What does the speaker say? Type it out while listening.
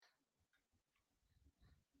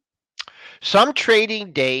Some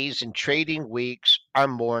trading days and trading weeks are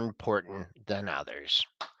more important than others.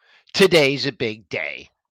 Today's a big day.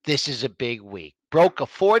 This is a big week. Broke a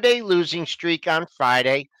 4-day losing streak on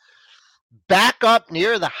Friday, back up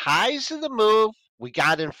near the highs of the move. We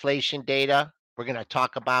got inflation data. We're going to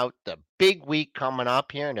talk about the big week coming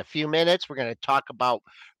up here in a few minutes. We're going to talk about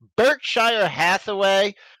Berkshire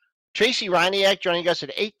Hathaway. Tracy Roniak joining us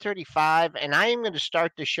at 8:35, and I am going to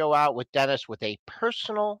start the show out with Dennis with a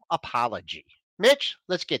personal apology. Mitch,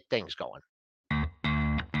 let's get things going.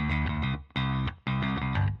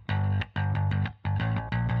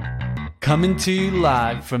 Coming to you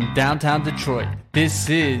live from downtown Detroit, this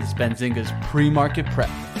is Benzinga's Pre-Market Prep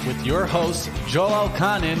with your hosts, Joel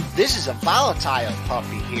Elkanin. This is a volatile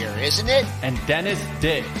puppy here, isn't it? And Dennis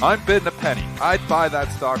Dick. I'm bidding a penny. I'd buy that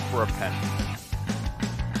stock for a penny.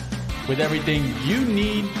 With everything you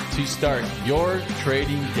need to start your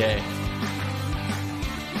trading day.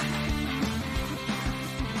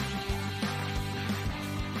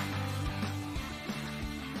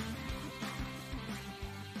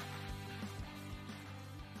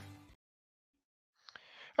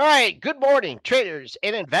 All right, good morning, traders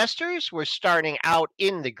and investors. We're starting out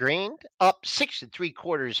in the green, up 6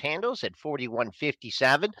 3/4 handles at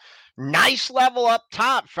 41.57. Nice level up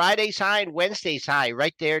top. Friday's high and Wednesday's high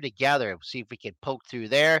right there together. We'll see if we can poke through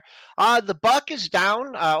there. The buck is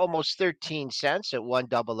down almost 13 cents at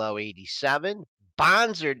 100.87.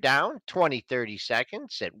 Bonds are down 20-30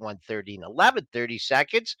 seconds at 130 and 11-30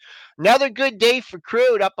 seconds. Another good day for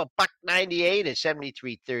crude, up $1.98 at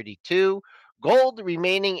 73.32. Gold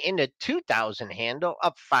remaining in the 2,000 handle,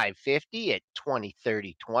 up 550 at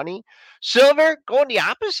 20-30-20. Silver going the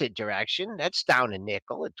opposite direction. That's down a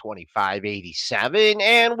nickel at 25.87.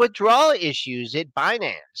 And withdrawal issues at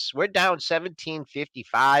Binance. We're down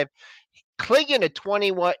 17.55. Clinging to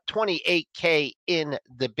 28K in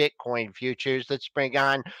the Bitcoin futures. Let's bring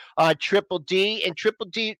on Triple D. And Triple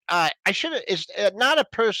D, I should have, is not a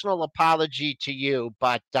personal apology to you,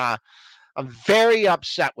 but I'm very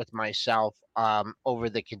upset with myself over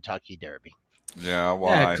the Kentucky Derby. Yeah,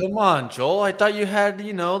 why? Yeah, come on, Joel. I thought you had,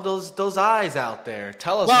 those eyes out there.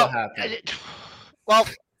 Tell us what happened. Well,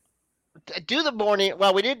 do the morning.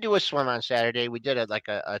 Well, we didn't do a swim on Saturday. We did a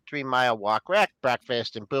 3-mile walk,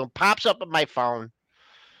 breakfast, and boom, pops up on my phone.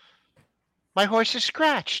 My horse is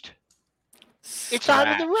scratched. It's out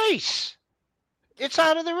of the race. It's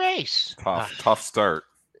out of the race. Tough start.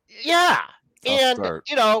 Yeah. Tough start.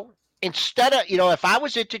 Instead of, if I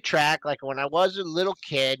was at the track, like when I was a little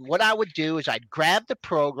kid, what I would do is I'd grab the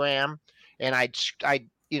program and I'd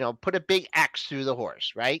put a big X through the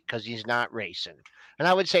horse, right? Because he's not racing. And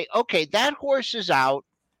I would say, okay, that horse is out.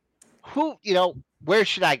 Where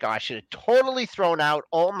should I go? I should have totally thrown out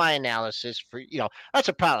all my analysis for, that's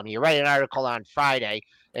a problem. You write an article on Friday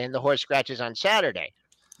and the horse scratches on Saturday.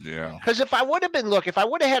 Yeah. Because if I would have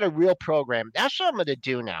had a real program, that's what I'm going to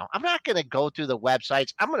do now. I'm not going to go through the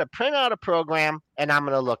websites. I'm going to print out a program and I'm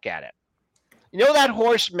going to look at it. You know that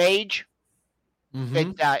horse Mage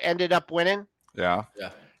that ended up winning? Yeah.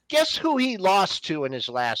 Guess who he lost to in his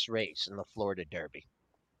last race in the Florida Derby?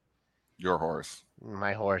 Your horse.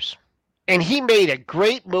 My horse. And he made a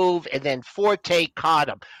great move, and then Forte caught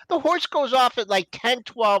him. The horse goes off at like 10,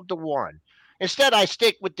 12 to 1. Instead, I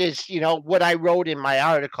stick with this, what I wrote in my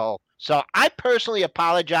article. So I personally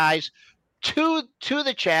apologize to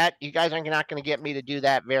the chat. You guys are not going to get me to do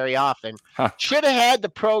that very often. Should have had the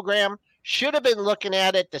program. Should have been looking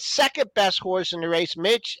at it. The second best horse in the race,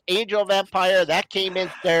 Mitch, Angel of Empire, that came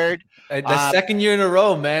in third. The second year in a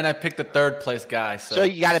row, man, I picked the third place guy. So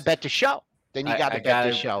you got to bet the show. Then you got to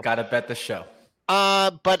bet the show. Got to bet the show.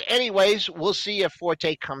 But anyways, we'll see if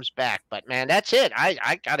Forte comes back. But, man, that's it.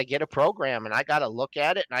 I got to get a program, and I got to look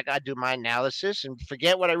at it, and I got to do my analysis and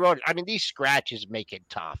forget what I wrote. I mean, these scratches make it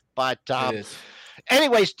tough. But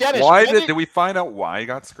anyways, Dennis. Why did we find out why he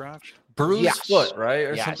got scratched? Bruised foot, right?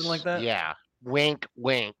 Or something like that? Yeah. Wink,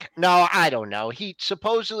 wink. No, I don't know. He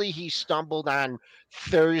stumbled on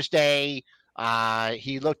Thursday.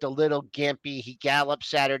 He looked a little gimpy. He galloped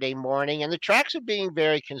Saturday morning, and the tracks are being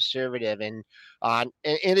very conservative. And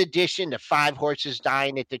in addition to 5 horses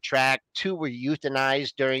dying at the track, 2 were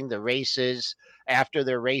euthanized during the races after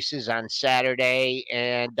their races on Saturday.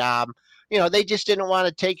 And, they just didn't want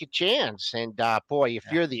to take a chance. And, boy, if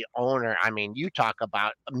you're the owner, I mean, you talk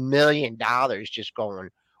about $1 million just going,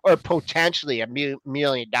 or potentially $1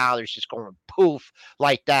 million just going poof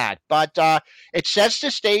like that. But it sets the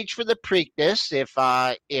stage for the Preakness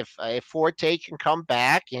if Forte can come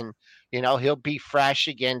back and He'll be fresh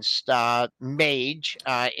against Mage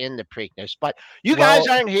in the Preakness. But you guys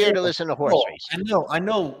Well, aren't here to listen to horse I races. know, I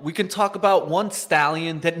know. We can talk about one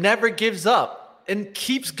stallion that never gives up and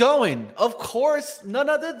keeps going. Of course, none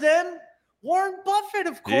other than Warren Buffett,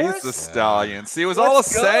 of He's the course. stallion. See, it was all a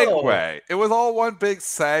Let's go. segue. It was all one big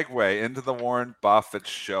segue into the Warren Buffett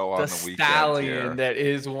show The on the weekend here. stallion that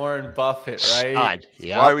is Warren Buffett, right? Stud.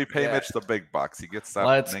 Why Yep. we pay Yeah. Mitch the big bucks. He gets that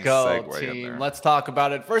Let's nice go, segue in team. there. Let's talk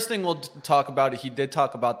about it. First thing we'll talk about, he did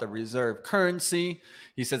talk about the reserve currency.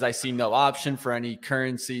 He says, I see no option for any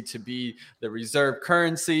currency to be the reserve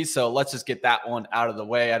currency. So let's just get that one out of the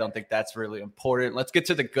way. I don't think that's really important. Let's get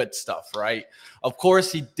to the good stuff, right? Of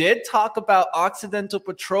course, he did talk about Occidental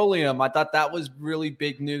Petroleum. I thought that was really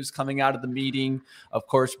big news coming out of the meeting. Of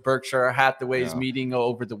course, Berkshire Hathaway's meeting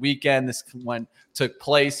over the weekend. This one took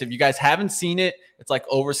place. If you guys haven't seen it, it's like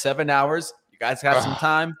over 7 hours. You guys have some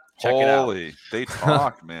time. Check it out. Holy, they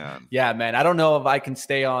talk, man. Yeah, man. I don't know if I can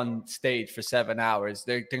stay on stage for 7 hours.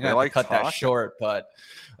 They're going to have to cut that short. But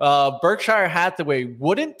Berkshire Hathaway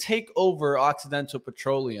wouldn't take over Occidental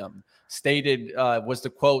Petroleum. Stated was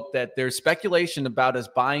the quote that there's speculation about us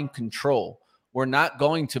buying control. We're not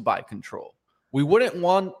going to buy control. We wouldn't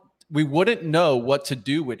know what to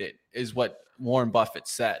do with it, is what Warren Buffett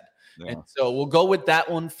said. Yeah. And so we'll go with that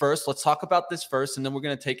one first. Let's talk about this first, and then we're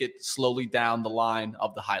going to take it slowly down the line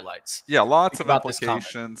of the highlights. Yeah, lots of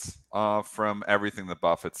implications from everything that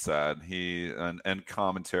Buffett said. And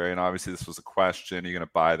commentary, and obviously this was a question. Are you going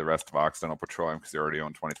to buy the rest of Occidental Petroleum because they already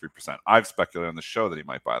own 23%? I've speculated on the show that he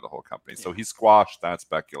might buy the whole company. So he squashed that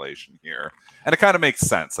speculation here. And it kind of makes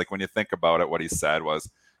sense. Like when you think about it, what he said was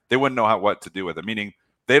they wouldn't know what to do with it, meaning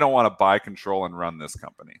they don't want to buy control and run this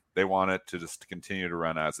company. They want it to just continue to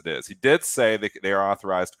run as it is. He did say they are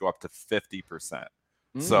authorized to go up to 50%.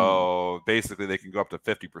 So basically they can go up to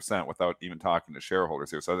 50% without even talking to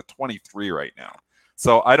shareholders here. So they're 23 right now.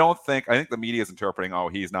 So I think the media is interpreting,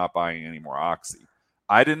 he's not buying any more Oxy.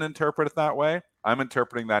 I didn't interpret it that way. I'm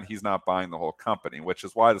interpreting that he's not buying the whole company, which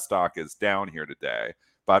is why the stock is down here today.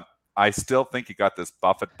 But I still think he got this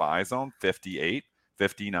Buffett buy zone, 58.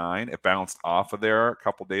 59. It bounced off of there a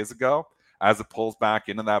couple days ago. As it pulls back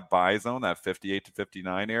into that buy zone, that 58 to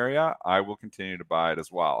 59 area, I will continue to buy it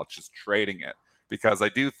as well. It's just trading it because I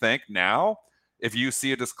do think now, if you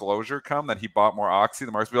see a disclosure come that he bought more Oxy,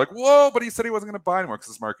 the market's be like, whoa, but he said he wasn't going to buy anymore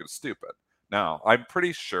because this market is stupid. Now, I'm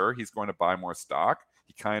pretty sure he's going to buy more stock.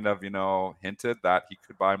 He kind of, hinted that he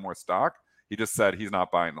could buy more stock. He just said he's not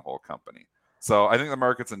buying the whole company. So I think the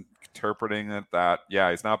market's interpreting it that,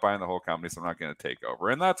 he's not buying the whole company, so I'm not going to take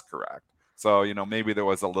over. And that's correct. So, maybe there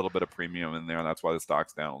was a little bit of premium in there, and that's why the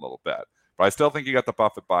stock's down a little bit. But I still think you got the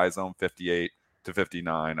Buffett buy zone, 58 to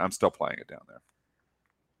 59. I'm still playing it down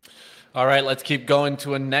there. All right, let's keep going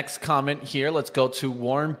to a next comment here. Let's go to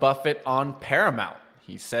Warren Buffett on Paramount.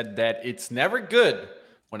 He said that it's never good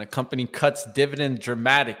when a company cuts dividend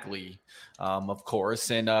dramatically. Of course,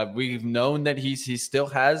 and we've known that he still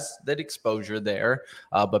has that exposure there,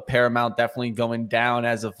 but Paramount definitely going down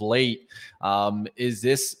as of late. Is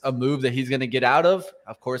this a move that he's going to get out of?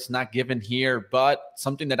 Of course, not given here, but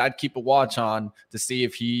something that I'd keep a watch on to see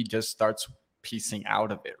if he just starts piecing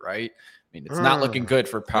out of it, right? I mean, it's not looking good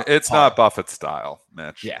for It's not Buffett style,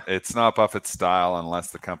 Mitch. Yeah. It's not Buffett style unless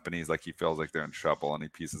the company's like he feels like they're in trouble and he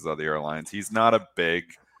pieces out the airlines. He's not a big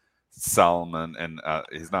Salmon, and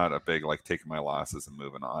he's not a big like taking my losses and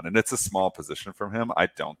moving on. And it's a small position from him. I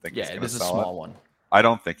don't think he's going to sell it. A small one. I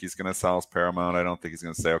don't think he's going to sell his Paramount. I don't think he's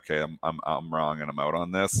going to say, okay, I'm wrong and I'm out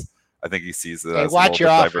on this. I think he sees it as watch a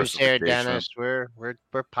your little bit offers here, diversification. Dennis.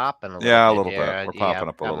 We're popping a little bit. Yeah, a little bit. We're popping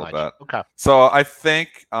up a little bit. Okay. So I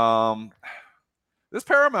think this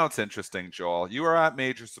Paramount's interesting, Joel. You are at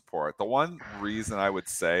major support. The one reason I would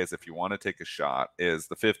say is if you want to take a shot is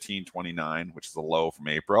the 15.29, which is a low from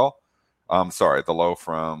April. Sorry, the low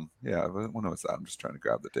from, when was that? I'm just trying to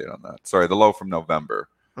grab the date on that. Sorry, the low from November.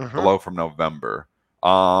 The low from November.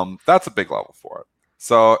 That's a big level for it.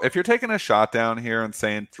 So if you're taking a shot down here and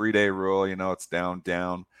saying 3-day rule, it's down,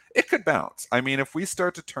 it could bounce. I mean, if we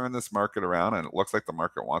start to turn this market around and it looks like the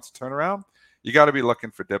market wants to turn around, you got to be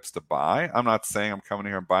looking for dips to buy. I'm not saying I'm coming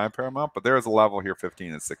here and buying Paramount, but there is a level here,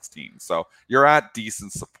 15 and 16. So you're at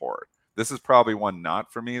decent support. This is probably one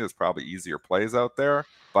not for me. There's probably easier plays out there,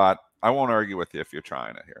 but I won't argue with you if you're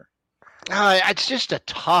trying it here. It's just a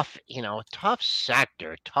tough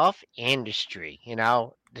sector, tough industry.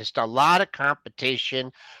 Just a lot of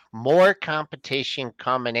competition, more competition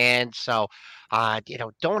coming in. So,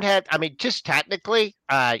 don't have, I mean, just technically,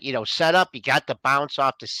 set up, you got the bounce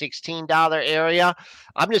off the $16 area.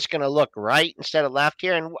 I'm just going to look right instead of left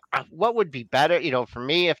here. And what would be better, for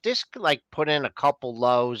me, if this could like put in a couple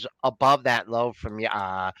lows above that low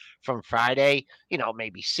from Friday,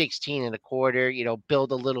 maybe 16 and a quarter,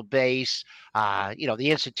 build a little base. The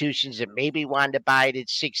institutions that maybe wanted to buy it at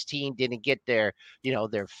 16 didn't get their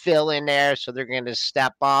fill in there, so they're going to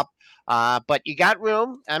step up. But you got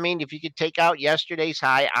room. I mean, if you could take out yesterday's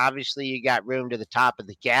high, obviously you got room to the top of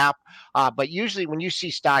the gap. But usually when you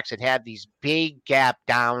see stocks that have these big gap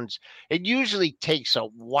downs, it usually takes a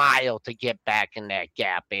while to get back in that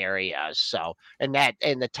gap area. So, and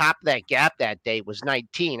the top of that gap that day was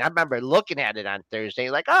 19. I remember looking at it on Thursday,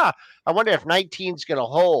 like, I wonder if 19 is going to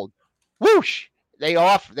hold. Whoosh! They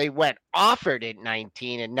went offered at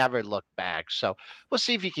 19 and never looked back. So we'll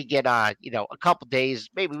see if you could get a couple days,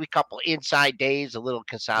 maybe a couple inside days, a little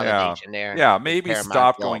consolidation there. Yeah, maybe Paramount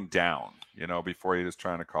stop Flow. going down, before you're just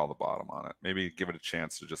trying to call the bottom on it. Maybe give it a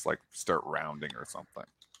chance to just like start rounding or something.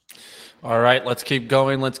 All right, let's keep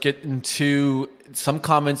going. Let's get into some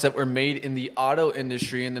comments that were made in the auto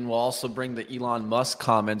industry, and then we'll also bring the Elon Musk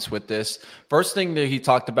comments with this. First thing that he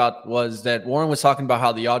talked about was that Warren was talking about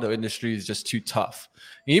how the auto industry is just too tough.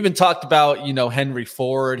 He even talked about, Henry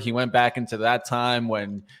Ford. He went back into that time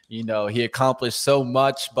when, he accomplished so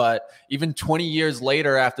much, but even 20 years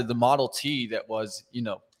later after the Model T that was,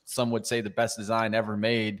 some would say the best design ever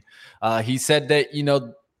made, he said that,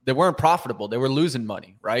 they weren't profitable. They were losing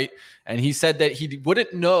money, right? And he said that he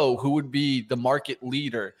wouldn't know who would be the market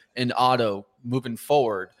leader in auto moving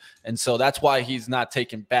forward. And so that's why he's not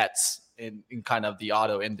taking bets in kind of the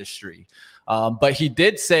auto industry. But he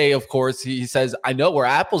did say, of course, he says, I know where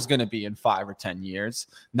Apple's going to be in 5 or 10 years,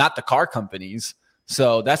 not the car companies.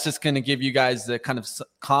 So that's just going to give you guys the kind of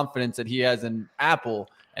confidence that he has in Apple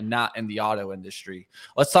and not in the auto industry.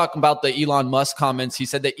 Let's talk about the Elon Musk comments. He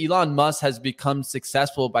said that Elon Musk has become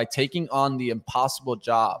successful by taking on the impossible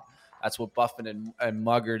job. That's what Buffett and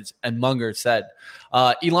Munger said.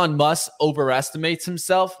 Elon Musk overestimates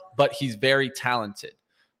himself, but he's very talented.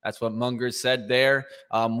 That's what Munger said there.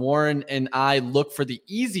 Warren and I look for the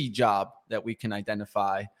easy job that we can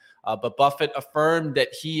identify. But Buffett affirmed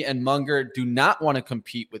that he and Munger do not want to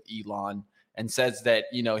compete with Elon, and says that,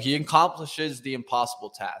 he accomplishes the impossible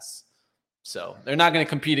tasks. So they're not going to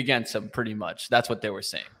compete against him, pretty much. That's what they were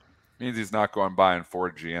saying. Means he's not going buying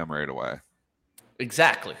Ford GM right away.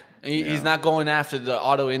 Exactly. He's not going after the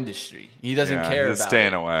auto industry. He doesn't care he's about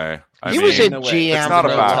staying it. away. He was in GM it's not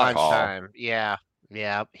for a a bad long call. time. Yeah.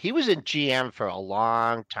 He was in GM for a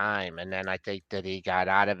long time, and then I think that he got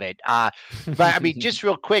out of it. But I mean, just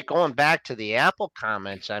real quick, going back to the Apple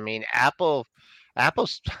comments. I mean, Apple's. That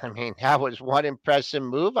was one impressive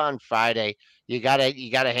move on Friday. You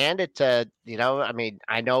gotta hand it to, I mean,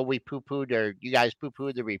 I know we poo-pooed, or you guys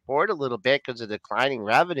poo-pooed the report a little bit because of declining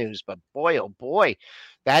revenues, but boy, oh boy,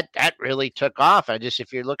 that really took off.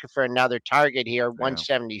 If you're looking for another target here,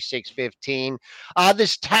 176.15.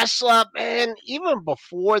 This Tesla, man, even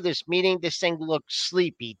before this meeting, this thing looked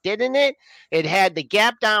sleepy, didn't it? It had the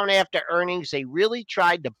gap down after earnings. They really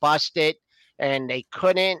tried to bust it, and they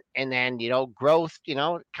couldn't. And then, growth,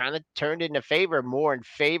 kind of turned into favor, more in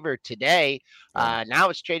favor today. Now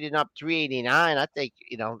it's trading up 389. I think,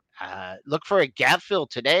 look for a gap fill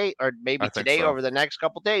today, or maybe today over the next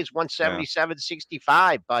couple of days,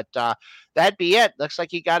 177.65. But that'd be it. Looks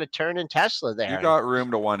like you got a turn in Tesla there. You got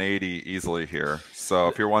room to 180 easily here. So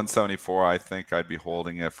if you're 174, I think I'd be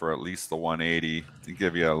holding it for at least the 180 to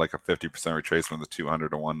give you like a 50% retracement from the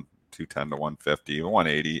 200 to 210 to 150.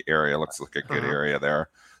 180 area looks like a good area there.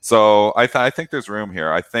 So I think there's room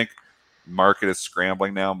here. I think market is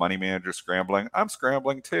scrambling now. Money manager scrambling. I'm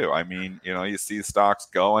scrambling too. I mean, you see stocks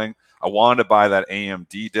going. I wanted to buy that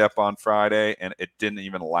AMD dip on Friday, and it didn't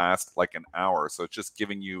even last like an hour. So it's just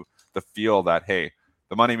giving you the feel that, hey,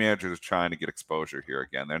 the money managers are trying to get exposure here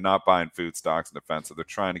again. They're not buying food stocks and defensive. They're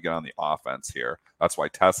trying to get on the offense here. That's why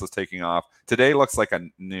Tesla's taking off. Today looks like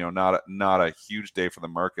not a huge day for the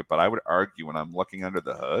market, but I would argue when I'm looking under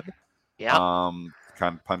the hood,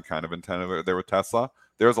 kind of intended there with Tesla,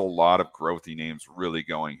 there's a lot of growthy names really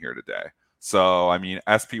going here today. So, I mean,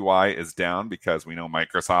 SPY is down because we know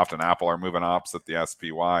Microsoft and Apple are moving opposite the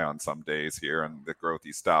SPY on some days here and the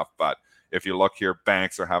growthy stuff. But if you look here,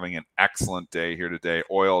 banks are having an excellent day here today.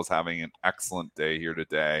 Oil is having an excellent day here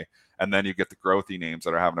today. And then you get the growthy names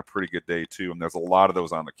that are having a pretty good day too. And there's a lot of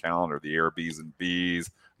those on the calendar, the Airbnbs,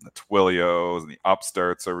 the Twilios and the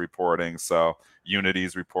upstarts are reporting. So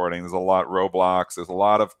Unity's reporting. There's a lot, Roblox. There's a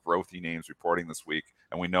lot of growthy names reporting this week.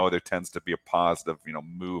 And we know there tends to be a positive,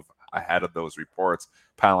 move ahead of those reports.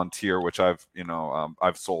 Palantir, which I've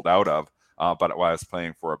sold out of, but while I was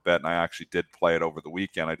playing for a bit, and I actually did play it over the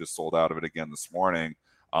weekend. I just sold out of it again this morning.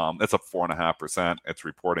 It's up 4.5%. It's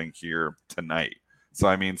reporting here tonight. So,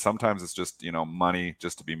 I mean, sometimes it's just, money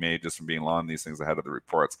just to be made just from being long these things ahead of the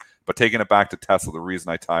reports. But taking it back to Tesla, the reason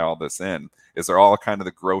I tie all this in is they're all kind of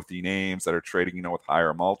the growthy names that are trading, with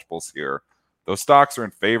higher multiples here. Those stocks are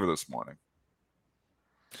in favor this morning.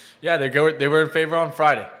 Yeah, they were in favor on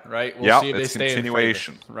Friday, right? We'll see if they stay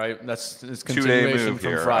continuation. In favor, right? It's continuation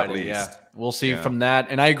from Friday. Yeah, we'll see from that.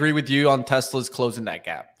 And I agree with you on Tesla's closing that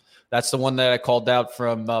gap. That's the one that I called out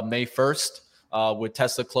from May 1st. With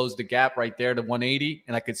Tesla close the gap right there to 180,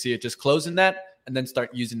 and I could see it just closing that and then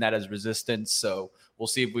start using that as resistance. So we'll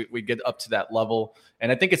see if we get up to that level. And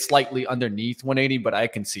I think it's slightly underneath 180, but I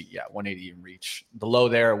can see 180 in reach. The low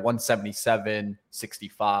there,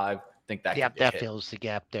 177.65. I think that fills the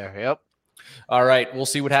gap there. Yep. All right, we'll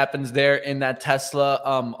see what happens there in that Tesla.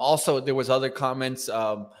 Also, there was other comments.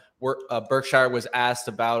 Berkshire was asked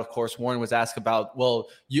about, of course, Warren was asked about, well,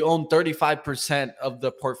 you own 35% of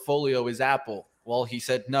the portfolio is Apple. Well, he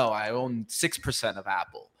said, no, I own 6% of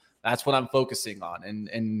Apple. That's what I'm focusing on.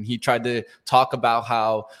 And he tried to talk about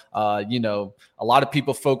how, a lot of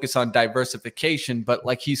people focus on diversification, but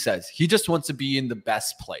like he says, he just wants to be in the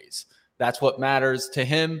best place. That's what matters to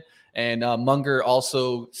him. And Munger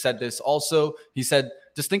also said this also. He said,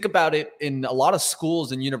 just think about it. In a lot of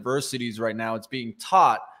schools and universities right now, it's being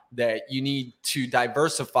taught that you need to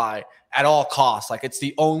diversify at all costs. Like it's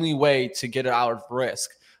the only way to get out of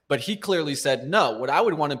risk. But he clearly said, no, what I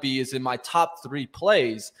would want to be is in my top 3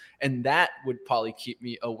 plays. And that would probably keep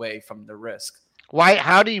me away from the risk. Why?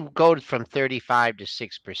 How do you go from 35 to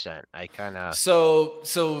 6%? I kind of. So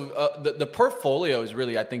the portfolio is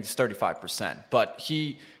really, I think, it's 35%. But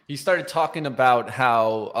he started talking about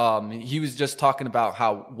how he was just talking about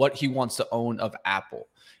how what he wants to own of Apple.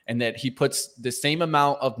 And that he puts the same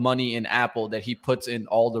amount of money in Apple that he puts in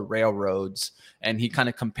all the railroads. And he kind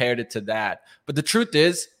of compared it to that. But the truth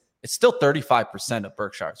is, it's still 35% of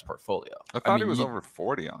Berkshire's portfolio. I thought he was over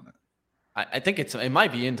 40 on it. I think it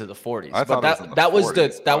might be into the 40s. I thought that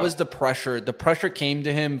was the pressure. The pressure came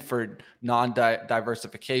to him for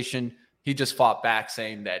non-diversification. He just fought back,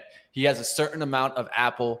 saying that he has a certain amount of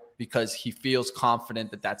Apple because he feels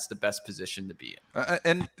confident that that's the best position to be in.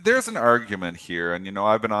 And there's an argument here, and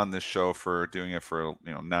I've been on this show for doing it for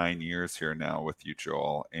 9 years here now with you,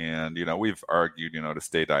 Joel, and we've argued to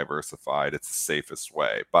stay diversified. It's the safest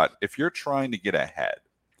way. But if you're trying to get ahead,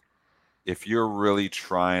 if you're really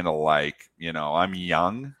trying to I'm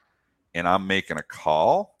young and I'm making a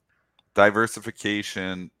call,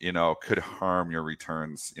 diversification, could harm your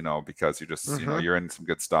returns, because you just, you're in some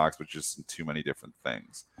good stocks, but just in too many different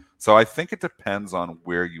things. So I think it depends on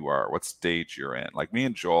where you are, what stage you're in. Like me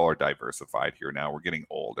and Joel are diversified here now. We're getting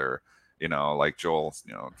older, like Joel's,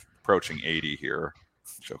 approaching 80 here.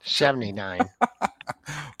 79.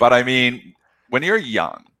 But I mean, when you're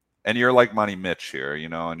young and you're like Money Mitch here,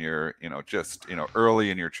 and you're, just,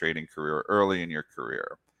 early in your trading career, early in your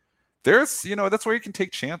career, there's, that's where you can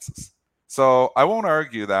take chances. So I won't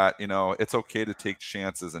argue that, it's okay to take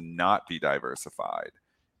chances and not be diversified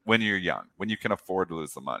when you're young, when you can afford to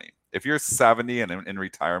lose the money. If you're 70 and in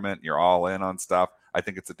retirement, you're all in on stuff, I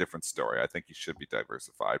think it's a different story. I think you should be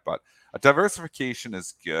diversified. But a diversification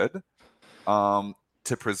is good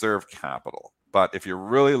to preserve capital. But if you're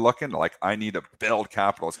really looking I need to build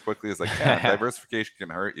capital as quickly as I can, diversification can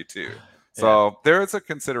hurt you too. So there is a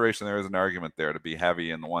consideration, there is an argument there to be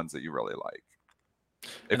heavy in the ones that you really like.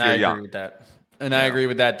 And I agree with that. And I agree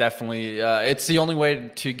with that, definitely. It's the only way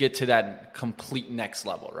to get to that complete next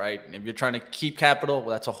level, right? If you're trying to keep capital, well,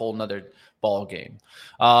 that's a whole nother ball game.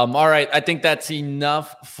 All right. I think that's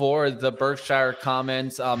enough for the Berkshire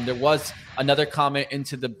comments. There was another comment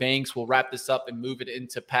into the banks. We'll wrap this up and move it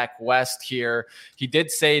into Pac West here. He did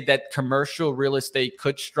say that commercial real estate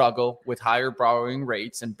could struggle with higher borrowing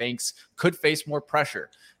rates and banks could face more pressure,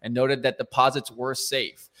 and noted that deposits were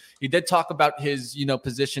safe. He did talk about his,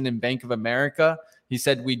 position in Bank of America. He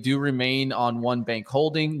said, we do remain on one bank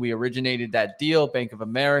holding. We originated that deal, Bank of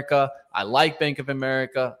America. I like Bank of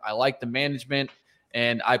America. I like the management,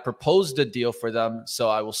 and I proposed a deal for them, so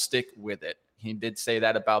I will stick with it. He did say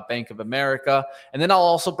that about Bank of America. And then I'll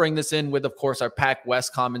also bring this in with, of course, our Pac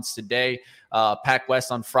West comments today. Pac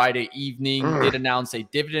West on Friday evening did announce a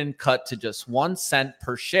dividend cut to just 1 cent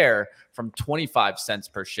per share from 25 cents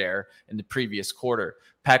per share in the previous quarter.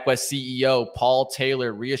 PacWest CEO Paul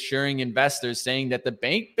Taylor reassuring investors, saying that the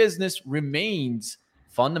bank business remains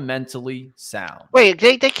fundamentally sound. Wait,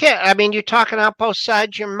 they can't. I mean, you're talking out both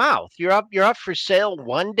sides of your mouth. You're up for sale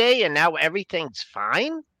one day, and now everything's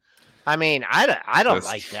fine. I mean, I don't Just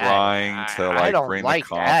like that. trying to I don't bring the like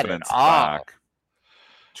that at confidence all. back.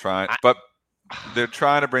 Trying, I, but they're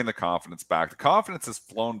trying to bring the confidence back. The confidence has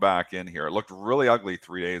flown back in here. It looked really ugly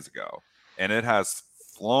 3 days ago, and it has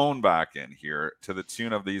flown back in here to the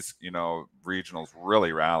tune of these, regionals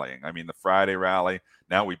really rallying. I mean, the Friday rally,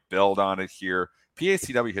 now we build on it here.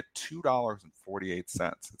 PACW hit $2.48.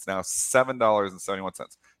 It's now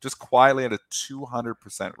 $7.71. Just quietly at a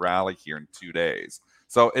 200% rally here in 2 days.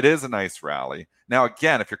 So it is a nice rally. Now,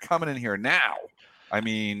 again, if you're coming in here now,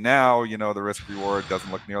 the risk reward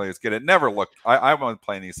doesn't look nearly as good. It never looked. I wasn't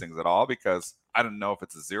playing these things at all because I don't know if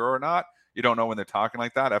it's a zero or not. You don't know when they're talking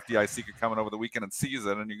like that. FDIC could come in over the weekend and seize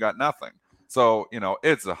it, and you got nothing. So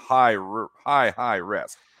it's a high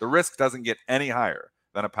risk. The risk doesn't get any higher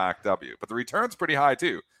than a PACW, but the return's pretty high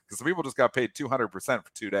too because the people just got paid 200%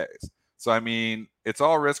 for 2 days. So it's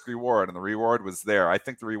all risk reward, and the reward was there. I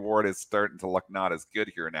think the reward is starting to look not as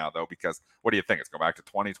good here now, though, because what do you think? It's going back to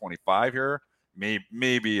 2025 here.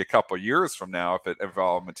 Maybe a couple of years from now if it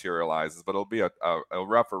all materializes, but it'll be a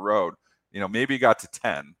rougher road. Maybe you got to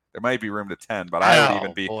 10. There might be room to 10, but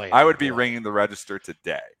I would be ringing the register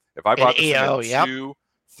today. If I bought this at 2,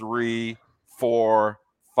 3, 4,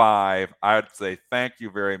 5, I would say thank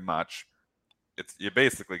you very much. You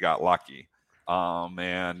basically got lucky.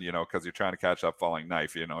 Because you're trying to catch up falling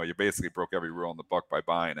knife. You basically broke every rule in the book by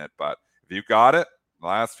buying it. But if you got it the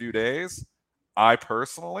last few days, I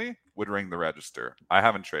personally would ring the register. I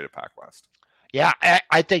haven't traded PacWest. Yeah,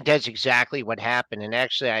 I think that's exactly what happened. And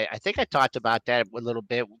actually, I think I talked about that a little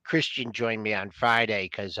bit. Christian joined me on Friday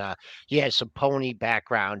because he has some pony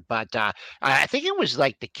background. But I think it was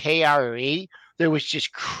like the KRE. There was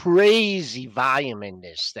just crazy volume in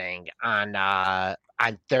this thing on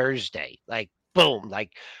Thursday. Like, boom, like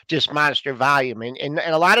just monster volume. And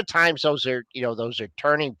a lot of times those are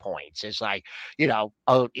turning points. It's like,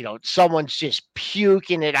 someone's just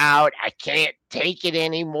puking it out. I can't take it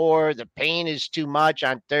anymore. The pain is too much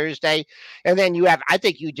on Thursday. And then I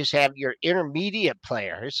think you just have your intermediate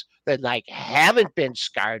players that like haven't been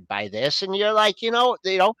scarred by this. And you're like,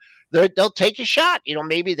 they'll take a shot.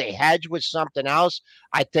 Maybe they hedge with something else.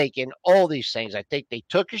 I think in all these things, I think they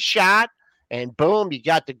took a shot. And boom, you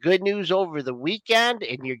got the good news over the weekend,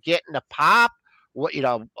 and you're getting a pop.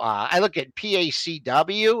 I look at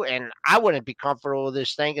PACW, and I wouldn't be comfortable with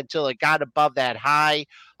this thing until it got above that high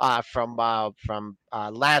from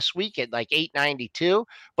last week at like 892.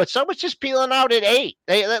 But someone's just peeling out at 8.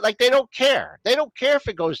 They don't care. They don't care if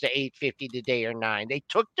it goes to 850 today or 9. They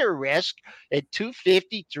took their risk at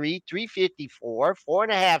 253, 354,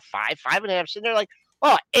 4.5, 5, 5.5. And they're like,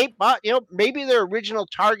 oh, $8. Maybe their original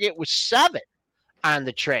target was 7 on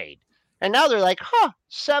the trade. And now they're like,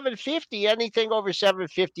 750, anything over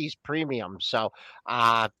 750 is premium. So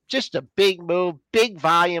just a big move, big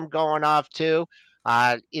volume going off too.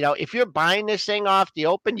 If you're buying this thing off the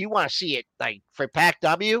open, you want to see it like for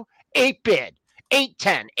PACW, 8 bid,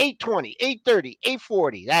 810, 820, 830,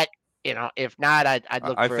 840. That, if not, I'd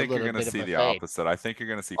look for a little bit of a fade. I think you're going to see the opposite. I think you're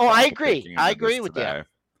going to see. Oh, I agree. I agree with today. you.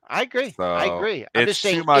 I agree. So I agree. I'm just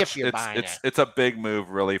saying too much. If you're buying it's a big move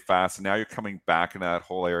really fast. And now you're coming back in that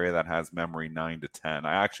whole area that has memory 9 to 10.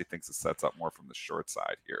 I actually think it sets up more from the short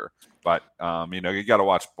side here. But, you got to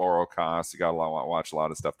watch borrow costs. You got to watch a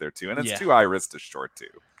lot of stuff there too. And it's too high risk to short too.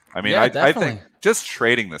 I mean, I think just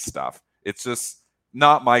trading this stuff, it's just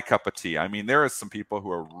not my cup of tea. I mean, there are some people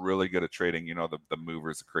who are really good at trading, the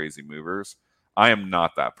movers, the crazy movers. I am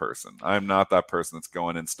not that person. I am not that person that's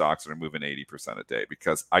going in stocks that are moving 80% a day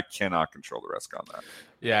because I cannot control the risk on that.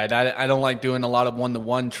 Yeah, and I don't like doing a lot of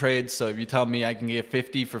one-to-one trades. So if you tell me I can get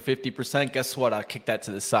 50 for 50%, guess what? I'll kick that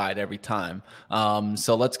to the side every time.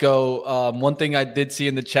 So let's go. One thing I did see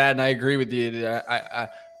in the chat, and I agree with you.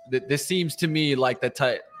 This seems to me like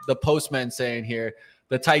the postman saying here,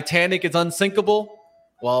 the Titanic is unsinkable.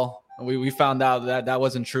 Well, we found out that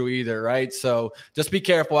wasn't true either, right? So just be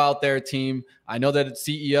careful out there, team. I know that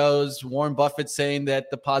CEOs, Warren Buffett saying that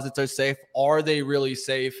deposits are safe. Are they really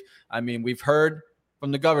safe? I mean, we've heard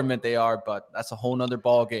from the government they are, but that's a whole nother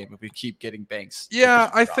ball game if we keep getting banks. Yeah,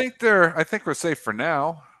 I think we're safe for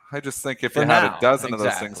now. I just think if For you had a now, dozen of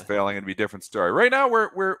those things exactly. failing, it'd be a different story. Right now,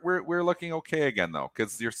 we're looking okay again though,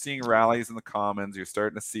 because you're seeing rallies in the commons. You're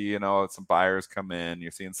starting to see, some buyers come in.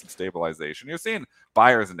 You're seeing some stabilization. You're seeing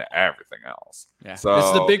buyers into everything else. Yeah, So this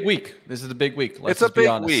is the big week. This is the big week. Let's it's a just be big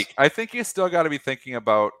honest. week. I think you still got to be thinking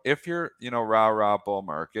about, if you're, rah bull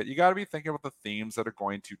market, you got to be thinking about the themes that are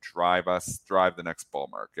going to drive the next bull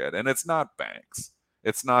market. And it's not banks.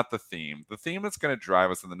 It's not the theme. The theme that's going to drive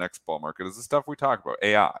us in the next bull market is the stuff we talk about,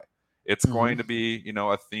 AI. It's going to be,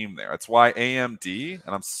 a theme there. It's why AMD,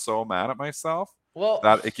 and I'm so mad at myself Well,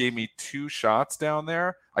 that it gave me 2 shots down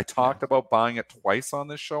there. I talked about buying it twice on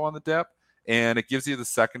this show on the dip, and it gives you the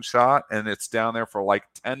second shot, and it's down there for like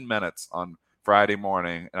 10 minutes on Friday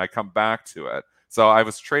morning, and I come back to it. So I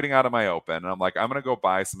was trading out of my open, and I'm like, I'm going to go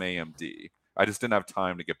buy some AMD. I just didn't have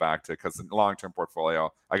time to get back to it because in the long-term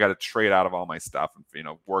portfolio, I got to trade out of all my stuff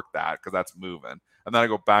and work that because that's moving. And then I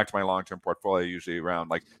go back to my long-term portfolio usually around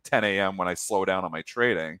like 10 a.m. when I slow down on my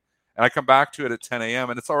trading. And I come back to it at 10 a.m.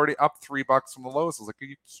 and it's already up $3 from the lows. I was like, are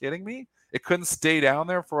you kidding me? It couldn't stay down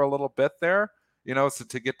there for a little bit there, so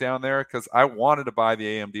to get down there, because I wanted to buy the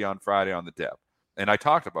AMD on Friday on the dip. And I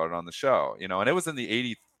talked about it on the show, and it was in the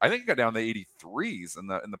 80, I think it got down to 83s in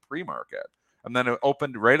the pre-market. And then it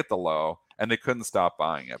opened right at the low, and they couldn't stop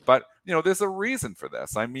buying it. But, there's a reason for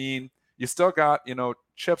this. I mean, you still got,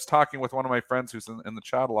 Chips talking with one of my friends who's in the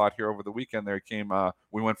chat a lot here over the weekend. There he came,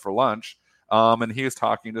 we went for lunch, and he was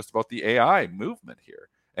talking just about the AI movement here.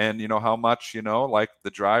 And, how much, like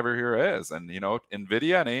the driver here is. And,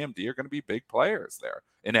 NVIDIA and AMD are going to be big players there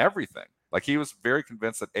in everything. Like, he was very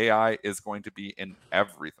convinced that AI is going to be in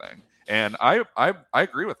everything. And I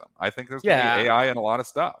agree with him. I think there's going to be AI in a lot of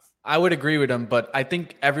stuff. I would agree with him, but I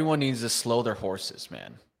think everyone needs to slow their horses,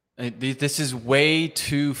 man. This is way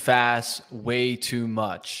too fast, way too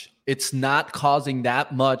much. It's not causing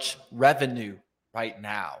that much revenue right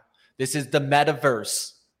now. This is the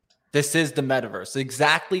metaverse.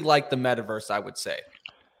 Exactly like the metaverse, I would say.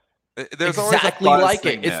 There's exactly always a like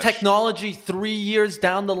thing, it. It's technology 3 years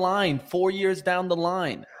down the line, 4 years down the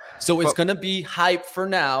line. So it's going to be hype for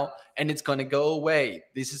now, and it's going to go away.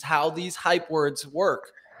 This is how these hype words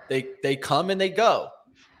work. They come and they go.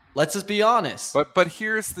 Let's just be honest. But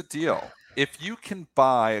here's the deal. If you can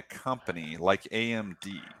buy a company like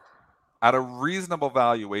AMD at a reasonable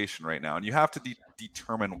valuation right now, and you have to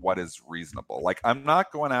determine what is reasonable. Like, I'm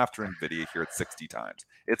not going after NVIDIA here at 60 times.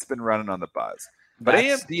 It's been running on the buzz. But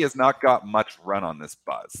AMD has not got much run on this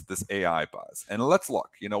buzz, this AI buzz. And let's look.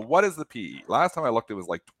 What is the PE? Last time I looked, it was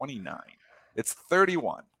like 29. It's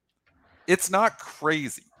 31. It's not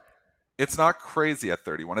crazy. It's not crazy at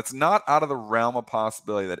 31. It's not out of the realm of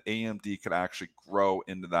possibility that AMD could actually grow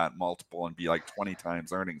into that multiple and be like 20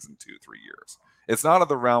 times earnings in 2-3 years. It's not out of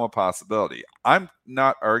the realm of possibility. I'm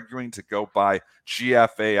not arguing to go buy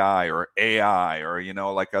GFAI or AI or,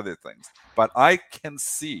 like other things. But I can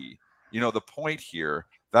see, the point here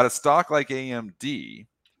that a stock like AMD,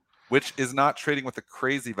 which is not trading with a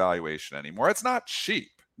crazy valuation anymore, it's not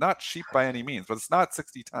cheap by any means, but it's not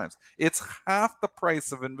 60 times. It's half the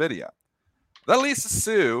price of NVIDIA. That Lisa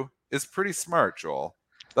Su is pretty smart, Joel.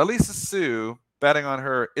 That Lisa Su, betting on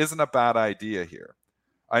her isn't a bad idea here.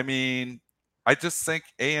 I mean, I just think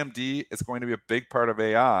AMD is going to be a big part of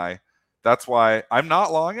AI. That's why I'm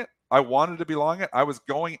not long it. I wanted to be long it.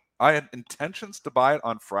 I had intentions to buy it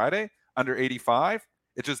on Friday under 85.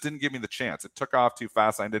 It just didn't give me the chance. It took off too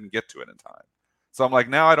fast. I didn't get to it in time. So I'm like,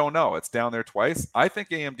 now I don't know. It's down there twice. I think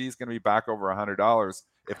AMD is going to be back over $100.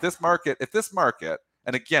 If this market,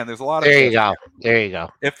 and again, there's a lot of. There you go.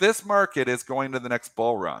 If this market is going to the next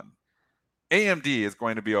bull run, AMD is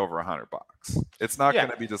going to be over $100. It's not going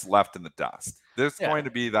to be just left in the dust. There's going to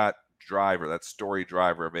be that driver, that story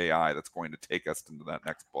driver of AI that's going to take us into that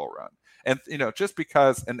next bull run. And just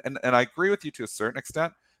because, and I agree with you to a certain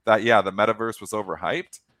extent that the metaverse was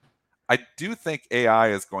overhyped. I do think AI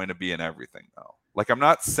is going to be in everything though. Like, I'm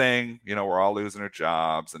not saying we're all losing our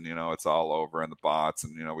jobs and it's all over and the bots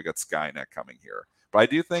and we got Skynet coming here. But I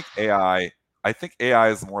do think AI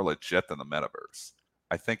is more legit than the metaverse.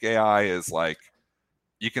 I think AI is like,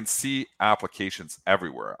 you can see applications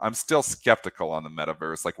everywhere. I'm still skeptical on the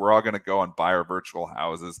metaverse. Like, we're all going to go and buy our virtual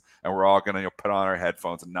houses and we're all going to put on our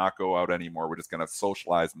headphones and not go out anymore. We're just going to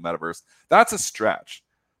socialize in the metaverse. That's a stretch.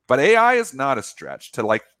 But AI is not a stretch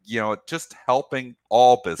to just helping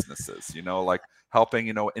all businesses, like helping,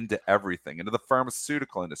 into everything, into the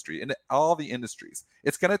pharmaceutical industry, into all the industries.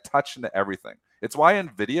 It's going to touch into everything. It's why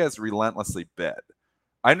NVIDIA is relentlessly bid.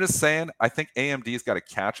 I'm just saying, I think AMD's got a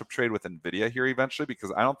catch-up trade with NVIDIA here eventually,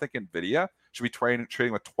 because I don't think NVIDIA should be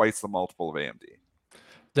trading with twice the multiple of AMD.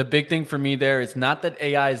 The big thing for me there is not that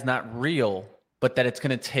AI is not real. but that it's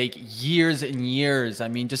going to take years and years. I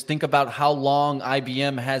mean, just think about how long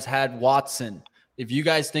IBM has had Watson. If you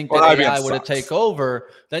guys think that IBM AI would have sucks. taken over,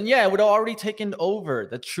 then yeah, it would have already taken over.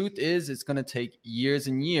 The truth is, it's going to take years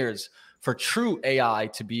and years for true AI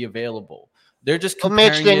to be available. They're just Well,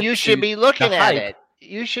 Mitch, comparing then it you should to be the looking at hype. it.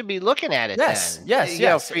 You should be looking at it Yes, then. yes,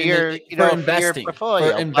 yes. For your, For for your investing, for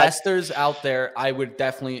portfolio. But investors out there, I would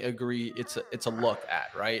definitely agree. It's a look at,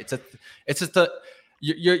 right. It's just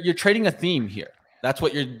you're trading a theme here. That's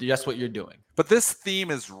what you're doing. But this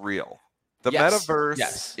theme is real. The Yes, metaverse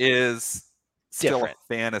yes. is still different.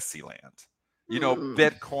 a fantasy land. You know,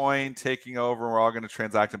 Bitcoin taking over, we're all going to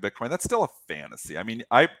transact in Bitcoin. That's still a fantasy. I mean,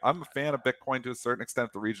 I'm a fan of Bitcoin to a certain extent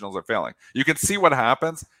if the regionals are failing. You can see what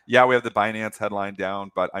happens. Yeah, we have the Binance headline down,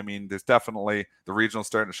 but I mean, there's definitely the regionals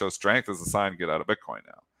starting to show strength as a sign to get out of Bitcoin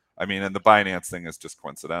now. I mean, and the Binance thing is just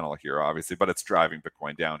coincidental here, obviously, but it's driving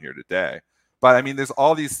Bitcoin down here today. But I mean, there's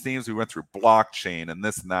all these themes we went through, blockchain and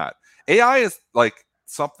this and that. AI is like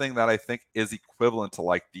something that I think is equivalent to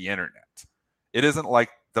like the internet. It isn't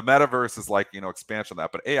like the metaverse is like, expansion of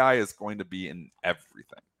that, but AI is going to be in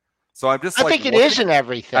everything. So I'm just I like think it is in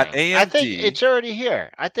everything. at AMD. I think it's already here.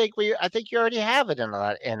 I think you already have it in a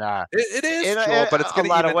lot It is, in Joel, but it's a going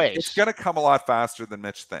lot of to ways. it's going to come a lot faster than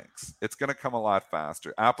Mitch thinks. It's going to come a lot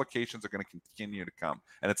faster. Applications are going to continue to come,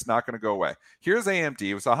 and it's not going to go away. Here's AMD.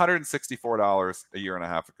 It was $164 a year and a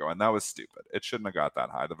half ago, and that was stupid. It shouldn't have got that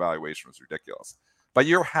high. The valuation was ridiculous. But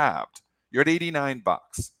you're halved. You're at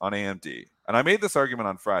 $89 on AMD. And I made this argument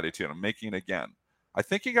on Friday too, and I'm making it again. I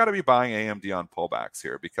think you got to be buying AMD on pullbacks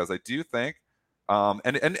here because I do think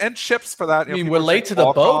and chips for that. I mean, we're late to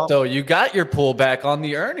the boat, though. You got your pullback on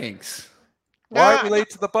the earnings. Why are we late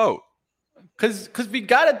to the boat? Because we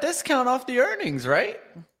got a discount off the earnings, right?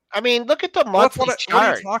 I mean, look at the monthly chart. What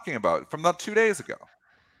are you talking about from the 2 days ago?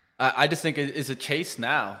 I just think it's a chase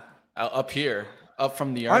now up here, up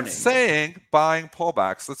from the earnings. I'm saying buying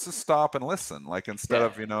pullbacks. Let's just stop and listen. Like instead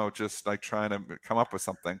of just like trying to come up with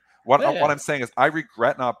something. What I'm saying is I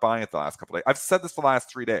regret not buying it the last couple of days. I've said this for the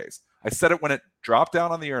last 3 days. I said it when it dropped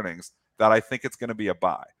down on the earnings that I think it's going to be a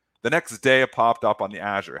buy. The next day it popped up on the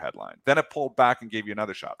Azure headline. Then it pulled back and gave you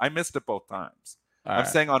another shot. I missed it both times. I'm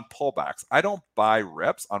saying on pullbacks. I don't buy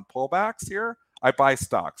rips on pullbacks here. I buy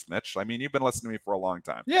stocks, Mitch. I mean, you've been listening to me for a long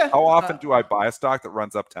time. Yeah. How often do I buy a stock that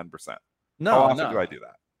runs up 10%? No. How often do I do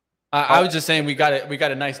that? I was just saying we got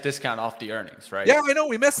a nice discount off the earnings, right? Yeah, I know.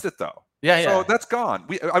 We missed it though. Yeah. So that's gone.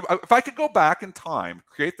 If I could go back in time,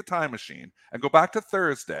 create the time machine, and go back to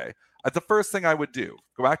Thursday, the first thing I would do,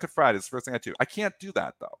 go back to Friday, is the first thing I do. I can't do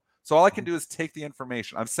that though. So all I can do is take the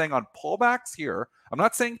information. I'm saying on pullbacks here. I'm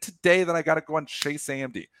not saying today that I got to go and chase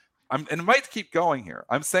AMD. And it might keep going here.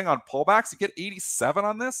 I'm saying on pullbacks, you get 87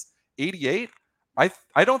 on this, 88. I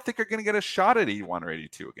don't think you're going to get a shot at 81 or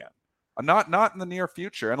 82 again. Not in the near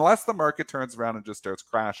future, unless the market turns around and just starts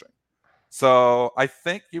crashing. So I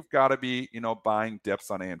think you've got to be, buying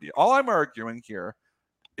dips on AMD. All I'm arguing here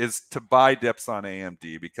is to buy dips on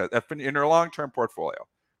AMD because in your long-term portfolio,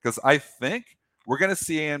 because I think we're going to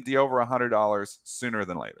see AMD over $100 sooner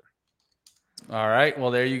than later. All right.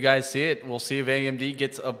 Well, there you guys see it. We'll see if AMD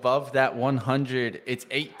gets above that 100. It's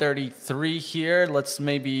 8:33 here. Let's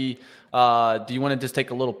maybe, do you want to just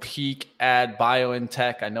take a little peek at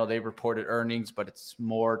BioNTech? I know they reported earnings, but it's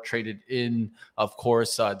more traded in, of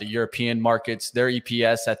course, the European markets. Their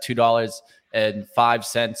EPS at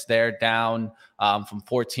 $2.05. They're down from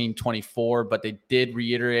 14.24, but they did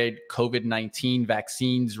reiterate COVID-19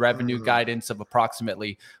 vaccines revenue guidance of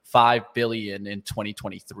approximately $5 billion in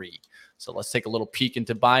 2023. So let's take a little peek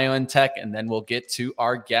into BioNTech, and then we'll get to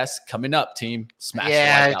our guest coming up, team. Smash the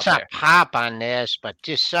like it's out a there. pop on this, but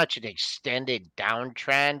just such an extended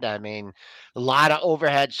downtrend. I mean, a lot of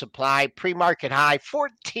overhead supply, pre-market high,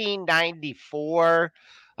 1494.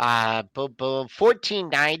 Boom, boom.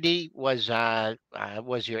 1490 was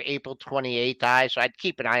your April 28th high, so I'd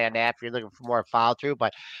keep an eye on that if you're looking for more follow through.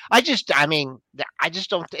 But I just don't.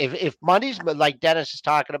 If money's like Dennis is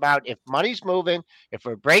talking about, if money's moving, if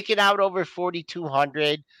we're breaking out over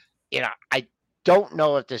 4,200, I don't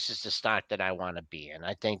know if this is the stock that I want to be in.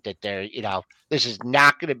 I think that this is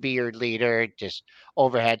not going to be your leader. Just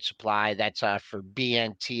overhead supply. That's for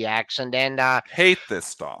BNTX, and then hate this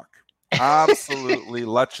stock. Absolutely.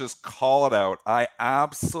 Let's just call it out. I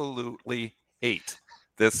absolutely hate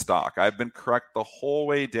this stock. I've been correct the whole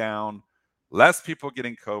way down. Less people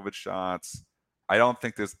getting COVID shots. I don't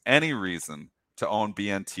think there's any reason to own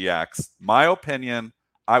BNTX. My opinion,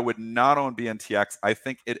 I would not own BNTX. I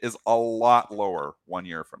think it is a lot lower 1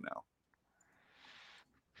 year from now.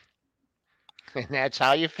 And that's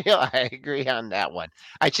how you feel. I agree on that one.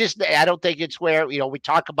 I don't think it's where, we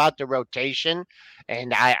talk about the rotation,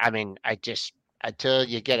 and I mean, I just until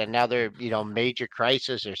you get another, major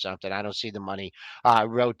crisis or something, I don't see the money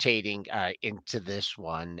rotating into this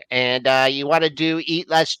one. And you want to do eat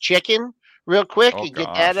less chicken real quick Oh and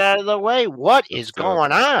get that gosh, out of the way? What let's is do it.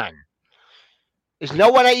 going on? Is no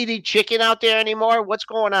one eating chicken out there anymore? What's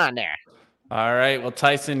going on there? All right. Well,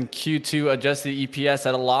 Tyson, Q2 adjusted EPS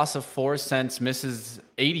at a loss of 4 cents, misses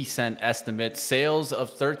 80-cent estimate. Sales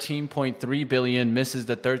of 13.3 billion, misses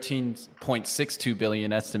the 13.62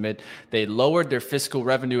 billion estimate. They lowered their fiscal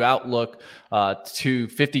revenue outlook to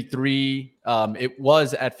 53. It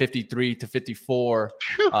was at 53 to 54.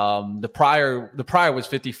 Phew. The prior was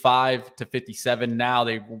 55 to 57. Now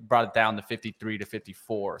they brought it down to 53 to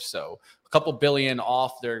 54. So a couple billion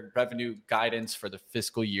off their revenue guidance for the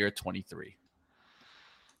fiscal year 23.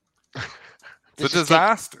 It's a This is take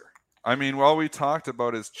disaster. I mean, while we talked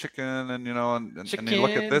about his chicken and you look at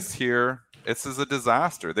Chicken. this here, this is a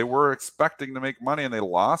disaster. They were expecting to make money and they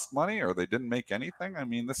lost money, or they didn't make anything. I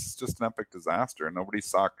mean, this is just an epic disaster and nobody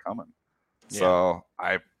saw it coming. So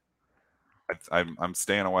I'm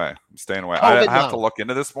staying away. I'm staying away. I COVID have to low. look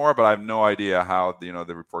into this more, but I have no idea how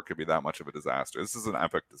the report could be that much of a disaster. This is an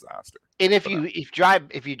epic disaster. And if for you them.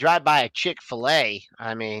 if you drive by a Chick-fil-A,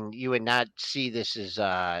 I mean, you would not see this as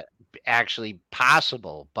actually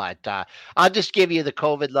possible. But I'll just give you the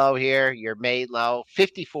COVID low here. Your May low,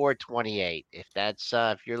 54.28. If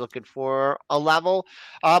you're looking for a level,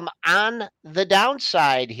 on the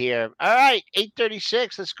downside here. All right,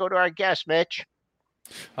 8:36. Let's go to our guest, Mitch.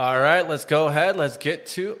 All right, let's go ahead. Let's get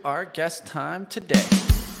to our guest time today.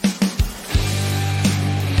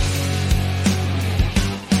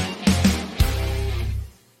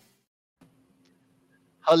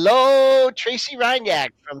 Hello, Tracy Reinyak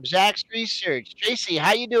from Zacks Research. Tracy,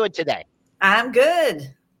 how you doing today? I'm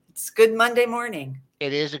good. It's good Monday morning.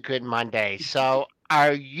 It is a good Monday. So,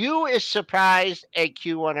 are you as surprised at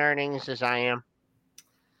Q1 earnings as I am?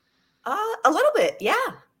 A little bit, yeah.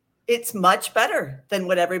 It's much better than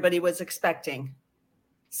what everybody was expecting.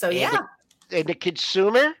 So, And yeah. the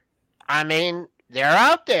consumer, I mean, they're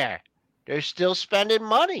out there. They're still spending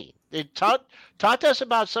money. They talked to us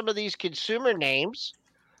about some of these consumer names,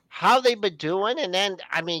 how they've been doing, and then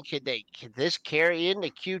I mean, could this carry into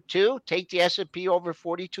Q2? Take the S&P over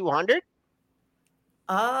 4,200?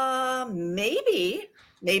 Maybe.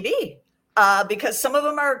 Because some of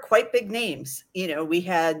them are quite big names. We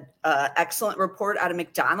had excellent report out of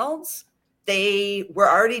McDonald's. They were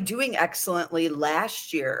already doing excellently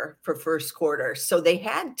last year for first quarter. So they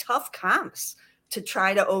had tough comps to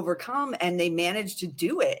try to overcome, and they managed to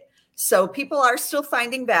do it. So people are still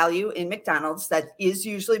finding value in McDonald's. That is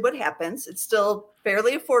usually what happens. It's still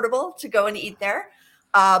fairly affordable to go and eat there,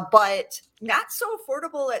 but not so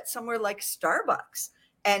affordable at somewhere like Starbucks.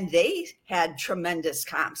 And they had tremendous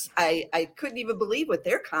comps. I couldn't even believe what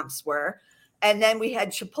their comps were. And then we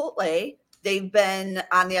had Chipotle. They've been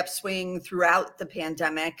on the upswing throughout the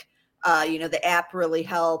pandemic. The app really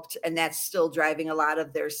helped, and that's still driving a lot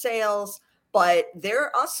of their sales. But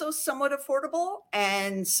they're also somewhat affordable.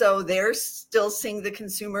 And so they're still seeing the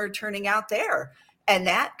consumer turning out there. And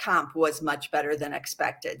that comp was much better than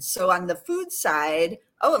expected. So on the food side,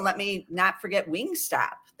 and let me not forget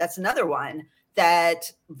Wingstop. That's another one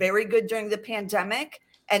that very good during the pandemic.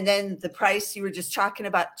 And then the price you were just talking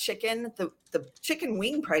about chicken, the chicken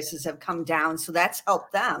wing prices have come down. So that's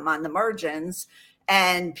helped them on the margins.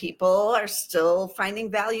 And people are still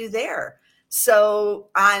finding value there. So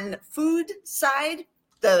on food side,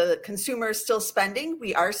 the consumer is still spending.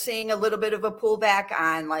 We are seeing a little bit of a pullback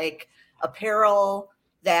on like apparel.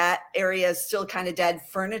 That area is still kind of dead.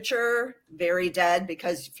 Furniture, very dead,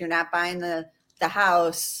 because if you're not buying the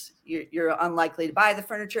house, you're unlikely to buy the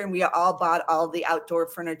furniture. And we all bought all the outdoor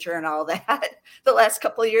furniture and all that the last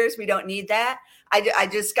couple of years. We don't need that. I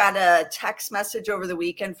just got a text message over the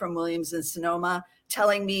weekend from Williams and Sonoma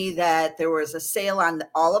telling me that there was a sale on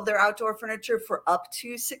all of their outdoor furniture for up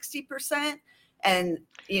to 60%. And,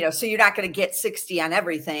 so you're not going to get 60 on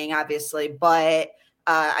everything, obviously, but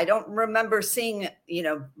I don't remember seeing,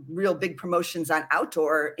 real big promotions on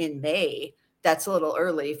outdoor in May. That's a little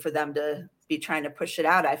early for them to be trying to push it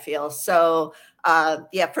out, I feel. So,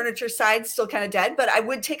 furniture side still kind of dead, but I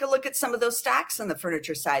would take a look at some of those stocks on the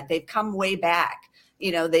furniture side. They've come way back.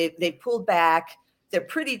 They pulled back. They're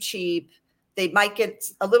pretty cheap. They might get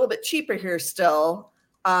a little bit cheaper here still,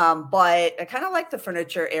 but I kind of like the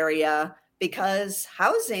furniture area because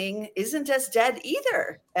housing isn't as dead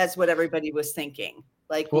either as what everybody was thinking.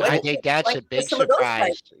 Like, Well, what I is think it that's like a with big some of those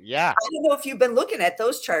surprise. charts? Yeah. I don't know if you've been looking at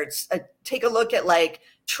those charts. Take a look at like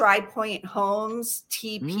Tri-Point Homes,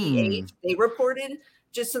 TPH. They reported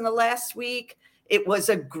just in the last week. It was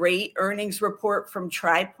a great earnings report from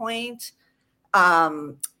Tri-Point.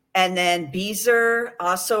 And then Beazer,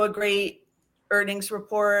 also a great earnings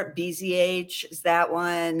report. BZH is that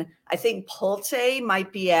one. I think Pulte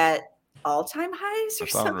might be at all-time highs or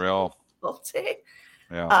That's something. unreal. Pulte.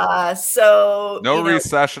 Yeah. So, No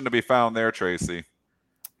recession to be found there, Tracy.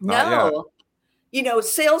 Not yet.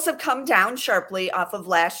 Sales have come down sharply off of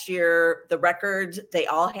last year, the record they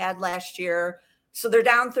all had last year. So they're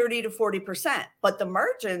down 30 to 40%, but the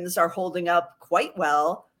margins are holding up quite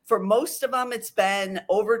well. For most of them, it's been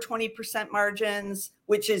over 20% margins,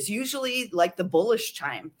 which is usually like the bullish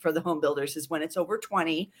time for the home builders is when it's over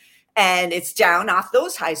 20. And it's down off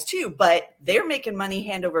those highs too, but they're making money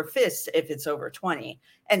hand over fist if it's over 20.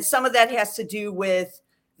 And some of that has to do with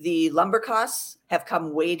the lumber costs have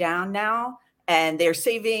come way down now. And they're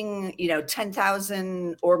saving,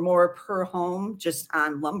 10,000 or more per home just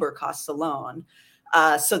on lumber costs alone.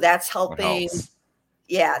 So that's helping.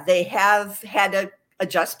 Yeah, they have had to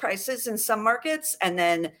adjust prices in some markets. And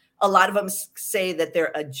then a lot of them say that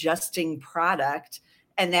they're adjusting product.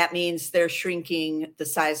 And that means they're shrinking the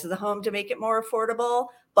size of the home to make it more affordable.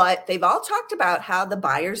 But they've all talked about how the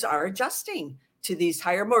buyers are adjusting to these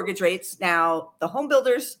higher mortgage rates. Now, the home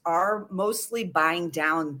builders are mostly buying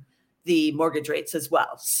down the mortgage rates as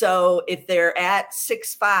well. So if they're at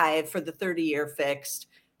 6.5 for the 30-year fixed,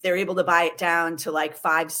 they're able to buy it down to like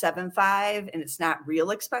 5.75, and it's not real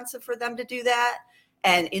expensive for them to do that.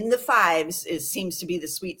 And in the fives seems to be the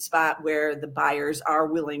sweet spot where the buyers are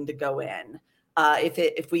willing to go in.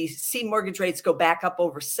 If we see mortgage rates go back up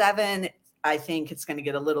over 7, I think it's going to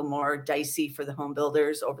get a little more dicey for the home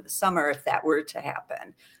builders over the summer if that were to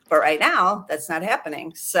happen. But right now, that's not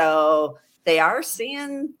happening. So they are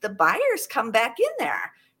seeing the buyers come back in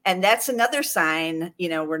there. And that's another sign,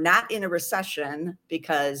 we're not in a recession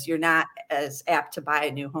because you're not as apt to buy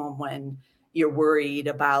a new home when you're worried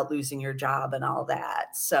about losing your job and all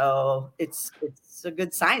that. So it's a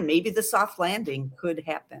good sign. Maybe the soft landing could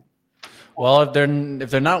happen. Well, if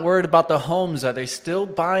they're not worried about the homes, are they still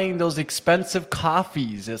buying those expensive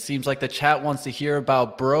coffees? It seems like the chat wants to hear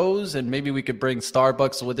about Bros, and maybe we could bring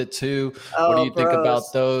Starbucks with it too. What do you think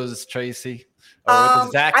about those, Tracy? Or what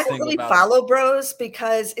does Zach I don't think really about follow Bros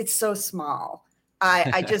because it's so small.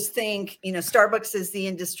 I just think, Starbucks is the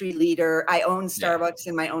industry leader. I own Starbucks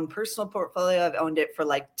in my own personal portfolio. I've owned it for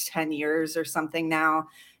like 10 years or something now.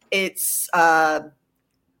 It's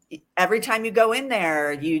every time you go in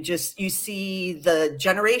there, you see the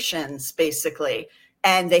generations basically.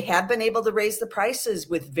 And they have been able to raise the prices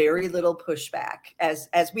with very little pushback.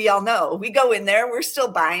 As we all know, we go in there, we're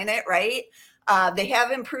still buying it, right? They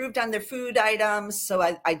have improved on their food items. So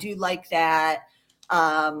I do like that.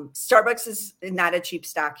 Starbucks is not a cheap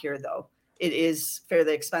stock here, though. It is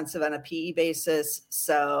fairly expensive on a PE basis.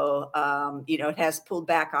 So, it has pulled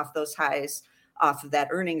back off those highs off of that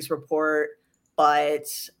earnings report, but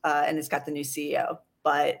and it's got the new CEO.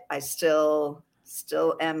 But I still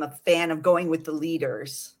am a fan of going with the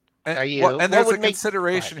leaders. Are you? And there's a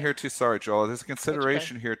consideration here too. Sorry, Joel. There's a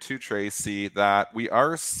consideration here too, Tracy, that we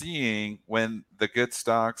are seeing when the good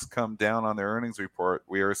stocks come down on their earnings report,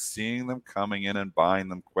 we are seeing them coming in and buying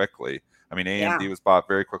them quickly. I mean, AMD was bought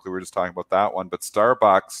very quickly. We were just talking about that one, but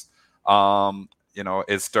Starbucks,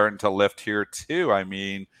 is starting to lift here too. I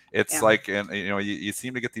mean, it's like, and you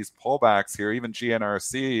seem to get these pullbacks here. Even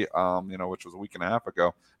GNRC, which was a week and a half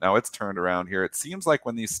ago, now it's turned around here. It seems like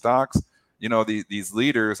when these stocks, these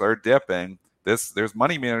leaders are dipping, there's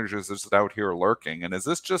money managers just out here lurking. And does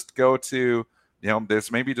this just go to,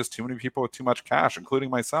 there's maybe just too many people with too much cash, including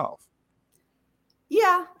myself?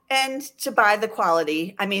 Yeah. And to buy the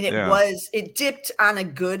quality. I mean, it dipped on a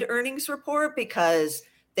good earnings report because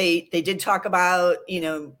they did talk about,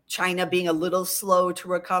 China being a little slow to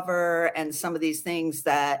recover and some of these things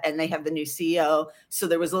and they have the new CEO. So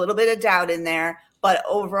there was a little bit of doubt in there, but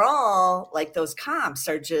overall, like those comps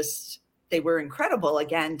they were incredible.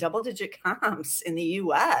 Again, double-digit comps in the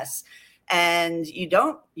US. And you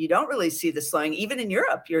don't really see the slowing. Even in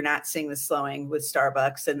Europe, you're not seeing the slowing with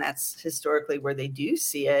Starbucks. And that's historically where they do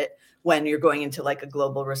see it when you're going into like a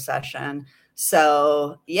global recession.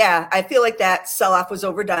 So yeah, I feel like that sell-off was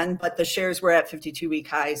overdone, but the shares were at 52-week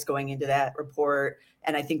highs going into that report.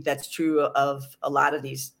 And I think that's true of a lot of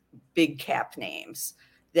these big cap names.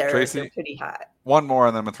 They're pretty hot. One more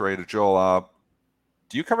and then I'm going to throw you to Joel.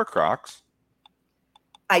 Do you cover Crocs?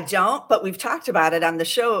 I don't, but we've talked about it on the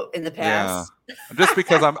show in the past. Yeah. Just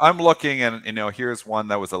because I'm looking and here's one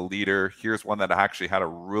that was a leader. Here's one that actually had a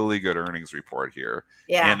really good earnings report here.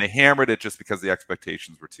 Yeah. And they hammered it just because the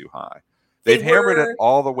expectations were too high. They They've hammered it were-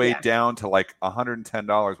 all the way yeah. down to like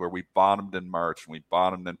 $110 where we bottomed in March and we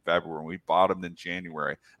bottomed in February and we bottomed in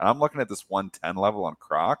January. And I'm looking at this 110 level on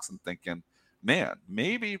Crocs and thinking, man,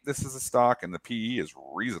 maybe this is a stock and the PE is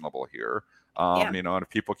reasonable here. Yeah. And if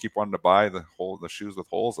people keep wanting to buy the shoes with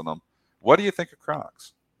holes in them, what do you think of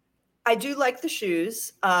Crocs? I do like the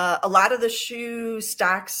shoes. A lot of the shoe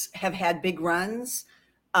stocks have had big runs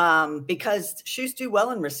because shoes do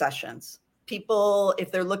well in recessions. People,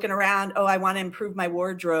 if they're looking around, I want to improve my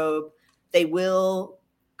wardrobe, they will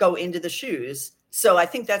go into the shoes. So I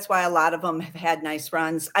think that's why a lot of them have had nice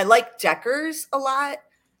runs. I like Deckers a lot.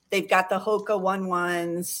 They've got the Hoka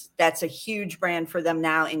 1-1s. That's a huge brand for them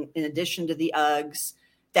now, in addition to the Uggs.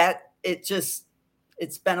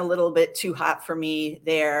 It's been a little bit too hot for me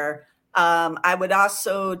there. I would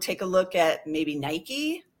also take a look at maybe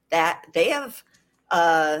Nike. That they have,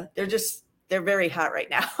 they're very hot right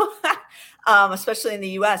now, especially in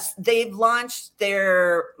the US. They've launched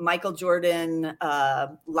their Michael Jordan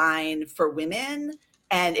line for women,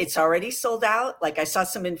 and it's already sold out. Like I saw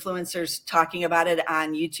some influencers talking about it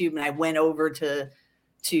on YouTube, and I went over to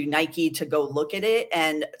Nike to go look at it,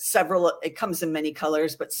 and it comes in many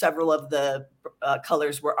colors, but several of the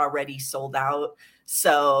colors were already sold out.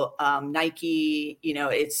 So Nike,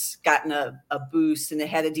 it's gotten a boost, and it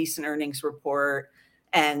had a decent earnings report,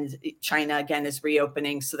 and China again is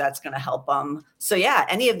reopening, so that's going to help them. So yeah,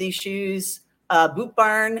 any of these shoes. Boot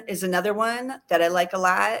Barn is another one that I like a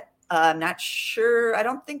lot. I'm not sure. I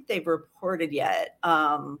don't think they've reported yet.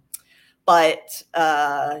 But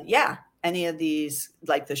yeah, any of these,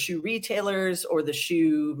 like the shoe retailers or the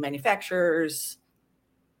shoe manufacturers,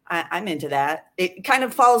 I'm into that. It kind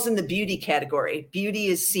of falls in the beauty category. Beauty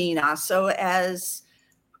is seen also as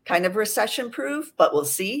kind of recession proof, but we'll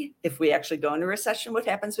see if we actually go into recession, what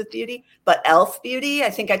happens with beauty. But Elf Beauty, I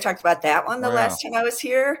think I talked about that one the last time I was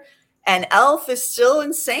here. And Elf is still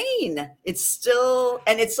insane. It's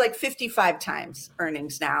like 55 times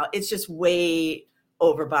earnings now. It's just way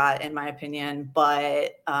overbought in my opinion,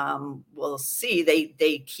 but we'll see.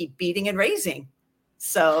 They keep beating and raising.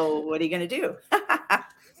 So what are you going to do?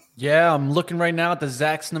 Yeah, I'm looking right now at the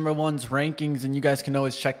Zacks number one's rankings, and you guys can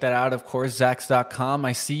always check that out. Of course, Zacks.com.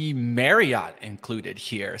 I see Marriott included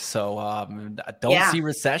here. So I don't see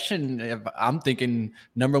recession. I'm thinking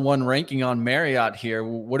number one ranking on Marriott here.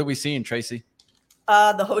 What are we seeing, Tracy?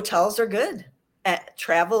 The hotels are good.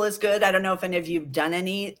 Travel is good. I don't know if any of you have done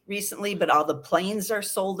any recently, but all the planes are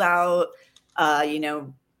sold out.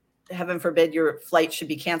 Heaven forbid your flight should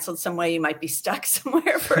be canceled some way. You might be stuck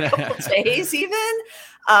somewhere for a couple days even.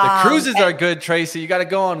 The cruises are good, Tracy. You got to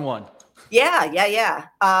go on one. Yeah.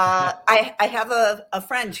 I have a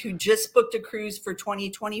friend who just booked a cruise for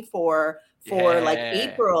 2024 for like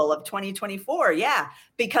April of 2024. Yeah,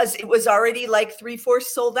 because it was already like 3/4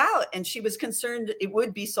 sold out, and she was concerned it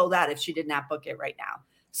would be sold out if she did not book it right now.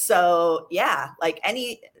 So yeah, like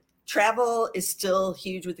any travel is still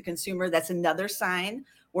huge with the consumer. That's another sign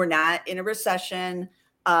we're not in a recession.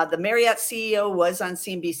 The Marriott CEO was on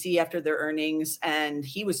CNBC after their earnings, and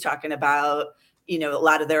he was talking about, a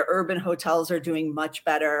lot of their urban hotels are doing much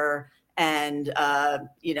better. And,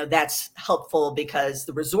 that's helpful because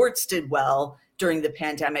the resorts did well during the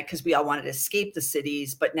pandemic because we all wanted to escape the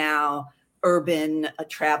cities. But now urban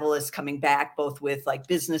travel is coming back, both with like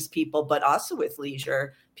business people, but also with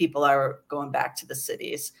leisure. People are going back to the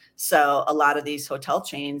cities. So a lot of these hotel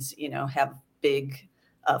chains, have big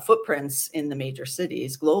footprints in the major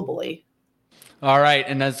cities globally. All right.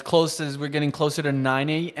 And as we're getting closer to 9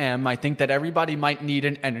 a.m., I think that everybody might need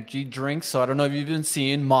an energy drink. So I don't know if you've been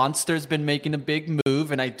seeing Monster's been making a big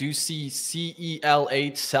move. And I do see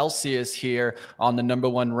CELH Celsius here on the number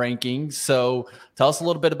one ranking. So tell us a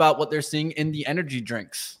little bit about what they're seeing in the energy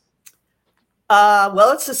drinks.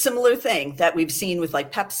 Well, it's a similar thing that we've seen with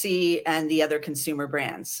like Pepsi and the other consumer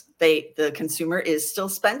brands. The consumer is still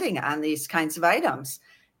spending on these kinds of items.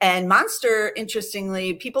 And Monster,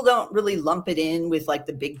 interestingly, people don't really lump it in with like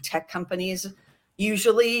the big tech companies.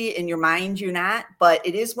 Usually in your mind, you're not, but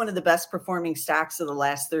it is one of the best performing stocks of the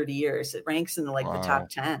last 30 years. It ranks in the top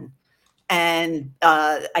 10. And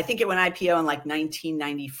I think it went IPO in like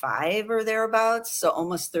 1995 or thereabouts. So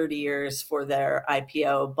almost 30 years for their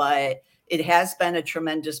IPO, but it has been a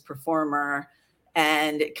tremendous performer.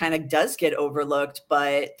 And it kind of does get overlooked,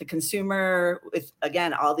 but the consumer, with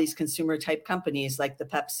again all these consumer type companies like the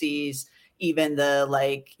Pepsis, even the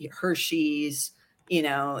like Hershey's,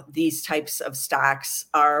 these types of stocks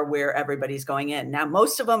are where everybody's going in. Now,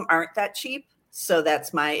 most of them aren't that cheap. So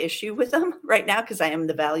that's my issue with them right now, because I am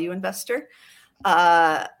the value investor.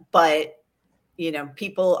 But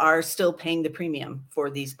people are still paying the premium for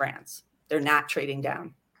these brands. They're not trading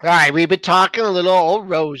down. All right, we've been talking a little old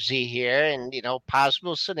rosy here, and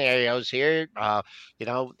possible scenarios here.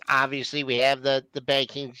 Obviously we have the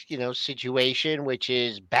banking situation, which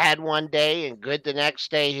is bad one day and good the next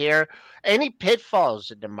day here. Any pitfalls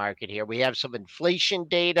in the market here? We have some inflation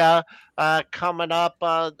data coming up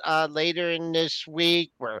later in this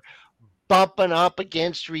week. We're bumping up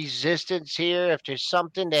against resistance here. If there's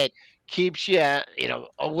something that keeps you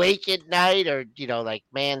awake at night, or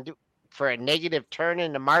for a negative turn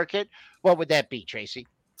in the market, what would that be, Tracy?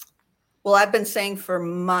 Well, I've been saying for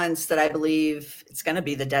months that I believe it's going to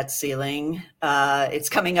be the debt ceiling. It's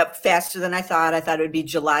coming up faster than I thought. I thought it would be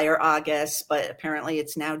July or August, but apparently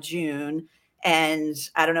it's now June. And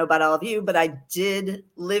I don't know about all of you, but I did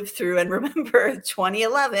live through and remember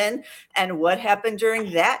 2011 and what happened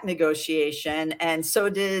during that negotiation. And so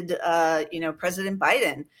did, President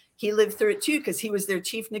Biden. He lived through it too, because he was their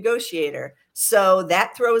chief negotiator. So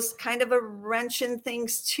that throws kind of a wrench in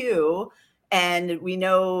things too. And we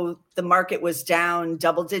know the market was down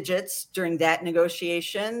double digits during that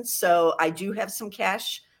negotiation. So I do have some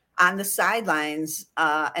cash on the sidelines,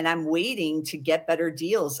 and I'm waiting to get better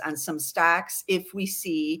deals on some stocks if we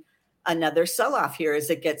see another sell-off here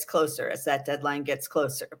as it gets closer, as that deadline gets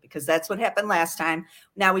closer, because that's what happened last time.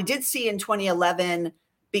 Now, we did see in 2011,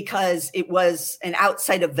 because it was an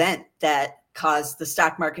outside event that caused the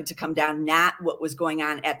stock market to come down, not what was going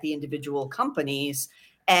on at the individual companies.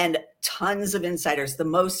 And tons of insiders, the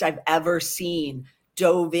most I've ever seen,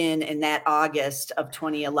 dove in that August of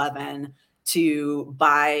 2011 to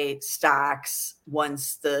buy stocks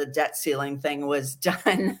once the debt ceiling thing was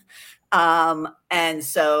done. And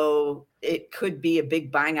so it could be a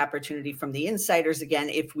big buying opportunity from the insiders again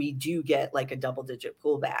if we do get like a double-digit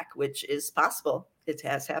pullback, which is possible. It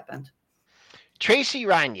has happened. Tracy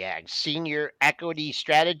Roniak, senior equity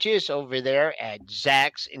strategist over there at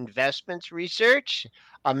Zacks Investments Research,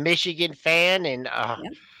 a Michigan fan, and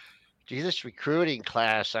this recruiting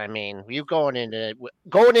class. I mean, you going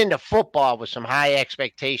into football with some high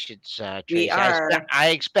expectations, Tracy. We are. I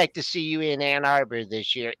expect to see you in Ann Arbor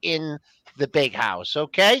this year in the big house.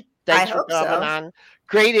 Okay, thanks for coming on.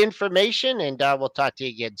 Great information, and we'll talk to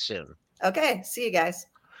you again soon. Okay, see you guys.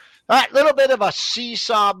 All right, a little bit of a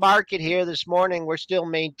seesaw market here this morning. We're still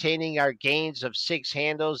maintaining our gains of 6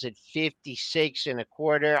 handles at 56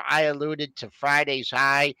 1/4. I alluded to Friday's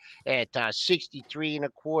high at 63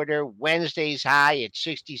 1/4, Wednesday's high at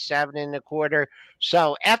 67 1/4.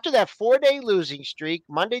 So after that 4-day losing streak,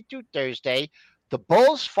 Monday through Thursday, the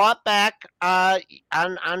Bulls fought back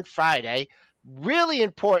on Friday. Really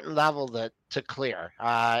important level to clear.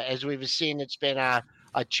 As we've seen, it's been a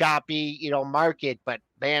choppy, market, but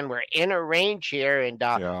man, we're in a range here, and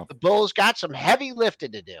the Bulls got some heavy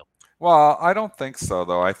lifting to do. Well, I don't think so,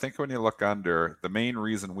 though. I think when you look under, the main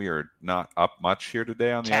reason we are not up much here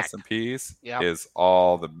today on the S&Ps is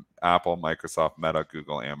all the Apple, Microsoft, Meta,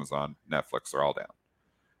 Google, Amazon, Netflix are all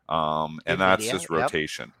down. And that's just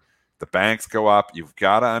rotation. The banks go up. You've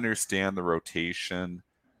got to understand the rotation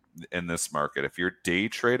in this market. If you're day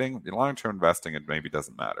trading, long-term investing, it maybe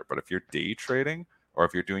doesn't matter. But if you're day trading, or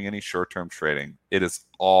if you're doing any short-term trading, it is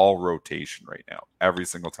all rotation right now, every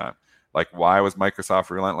single time. Like, why was Microsoft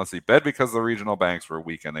relentlessly bid? Because the regional banks were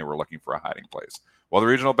weak and they were looking for a hiding place. Well, the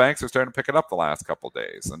regional banks are starting to pick it up the last couple of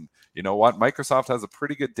days. And you know what? Microsoft has a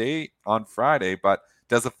pretty good day on Friday, but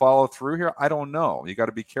does it follow through here? I don't know. You got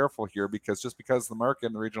to be careful here, because just because the market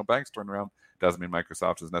and the regional banks turn around doesn't mean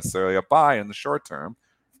Microsoft is necessarily a buy in the short term,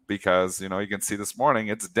 because, you can see this morning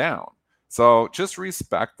it's down. So just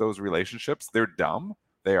respect those relationships. They're dumb.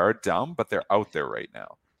 They are dumb, but they're out there right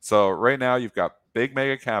now. So right now you've got big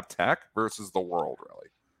mega cap tech versus the world, really.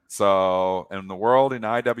 So in the world, in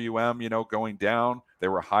IWM, going down, they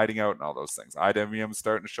were hiding out and all those things. IWM is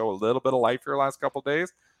starting to show a little bit of life here last couple of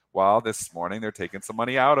days, while this morning they're taking some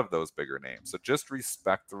money out of those bigger names. So just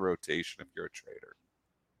respect the rotation if you're a trader.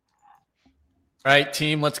 All right,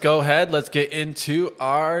 team, let's go ahead. Let's get into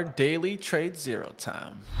our daily trade zero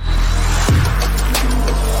time.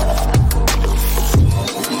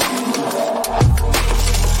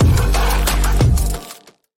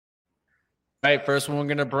 Right, first one we're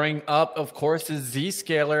going to bring up, of course, is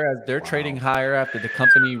Zscaler as they're trading higher after the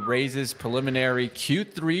company raises preliminary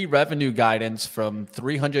Q3 revenue guidance from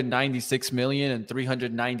 396 million and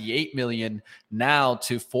 398 million now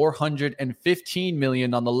to 415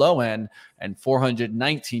 million on the low end and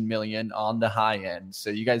 419 million on the high end.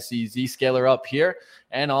 So you guys see Zscaler up here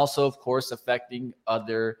and also, of course, affecting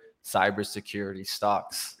other cybersecurity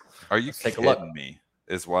stocks. Are you Let's take a look. kidding me?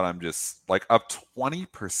 Is what I'm just like up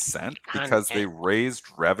 20% because they raised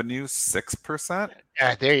revenue 6%.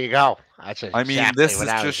 There you go. That's exactly I mean, this what is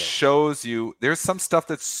I was just saying. shows you there's some stuff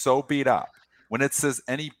that's so beat up. When it says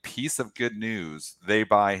any piece of good news, they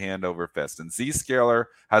buy hand over fist. And Zscaler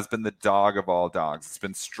has been the dog of all dogs. It's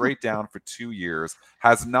been straight down for 2 years,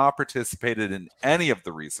 has not participated in any of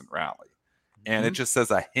the recent rally. And it just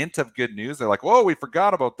says a hint of good news. They're like, whoa, we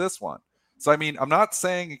forgot about this one. So, I mean, I'm not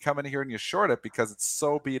saying you come in here and you short it because it's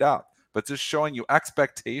so beat up, but just showing you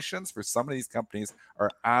expectations for some of these companies are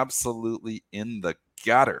absolutely in the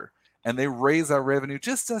gutter. And they raise our revenue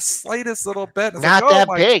just the slightest little bit. It's Not like, oh that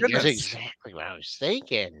my big. That's goodness. exactly what I was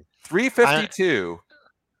thinking. 352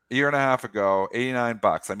 a year and a half ago,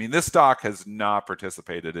 $89. I mean, this stock has not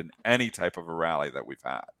participated in any type of a rally that we've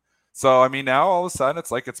had. So, I mean, now all of a sudden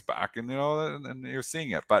it's like it's back and, and you're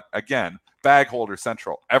seeing it. But again, bag holder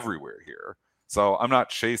central everywhere here. So I'm not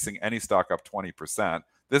chasing any stock up 20%.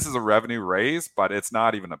 This is a revenue raise, but it's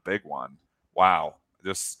not even a big one. Wow.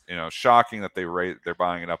 Just, shocking that they're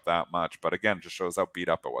buying it up that much. But again, just shows how beat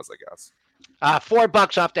up it was, I guess.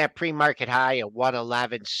 $4 off that pre-market high at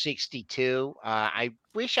 111.62. I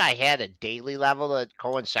wish I had a daily level that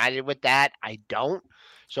coincided with that. I don't.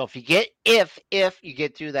 So if you get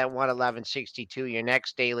through that 111.62, your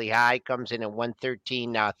next daily high comes in at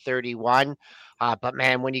 113.31. But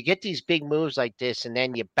man, when you get these big moves like this and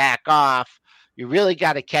then you back off, you really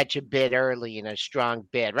got to catch a bid early in a strong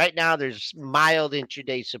bid. Right now, there's mild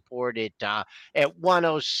intraday support at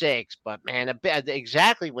 106. But man,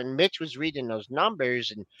 exactly when Mitch was reading those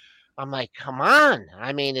numbers, and I'm like, come on.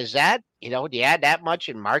 I mean, is that, do you add that much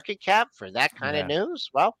in market cap for that kind of news?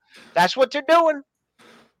 Well, that's what they're doing.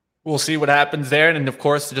 We'll see what happens there. And of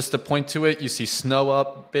course, just to point to it, you see Snow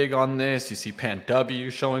up big on this. You see Pan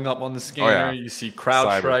W showing up on the scanner. You see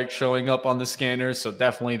CrowdStrike showing up on the scanner. So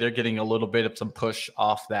definitely they're getting a little bit of some push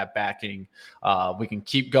off that backing. We can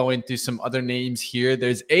keep going through some other names here.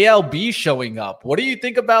 There's ALB showing up. What do you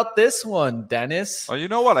think about this one, Dennis? Well, you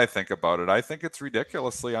know what I think about it? I think it's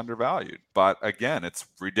ridiculously undervalued. But again, it's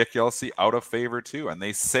ridiculously out of favor too. And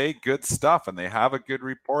they say good stuff and they have a good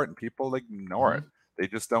report and people ignore it. They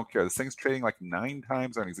just don't care. This thing's trading like 9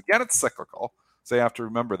 times earnings. Again, it's cyclical, so you have to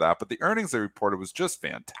remember that. But the earnings they reported was just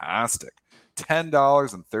fantastic.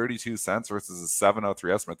 $10.32 versus a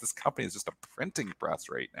 $7.03 estimate. This company is just a printing press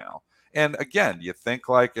right now. And again, you think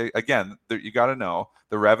you got to know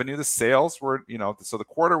the revenue, the sales were, so the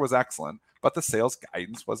quarter was excellent, but the sales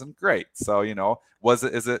guidance wasn't great. So,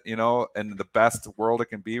 is it, in the best world it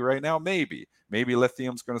can be right now? Maybe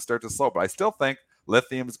lithium's going to start to slow, but I still think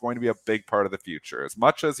lithium is going to be a big part of the future. As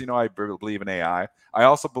much as, I believe in AI, I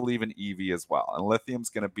also believe in EV as well. And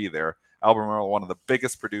lithium's going to be there. Albemarle, one of the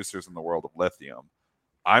biggest producers in the world of lithium.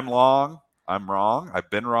 I'm long. I'm wrong.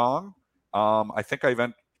 I've been wrong. I think I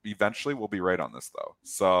eventually will be right on this, though.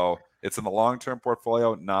 So it's in the long-term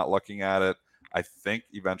portfolio, not looking at it. I think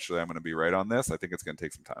eventually I'm going to be right on this. I think it's going to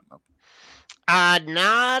take some time, though.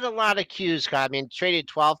 Not a lot of cues. I mean, traded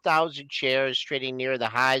 12,000 shares, trading near the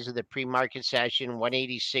highs of the pre-market session.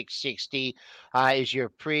 186.60 is your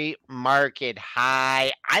pre-market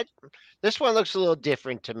high. This one looks a little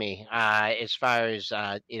different to me. As far as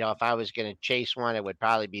if I was going to chase one, it would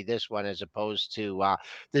probably be this one as opposed to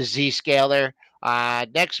the Zscaler.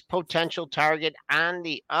 Next potential target on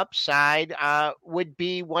the upside would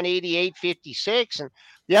be 188.56. And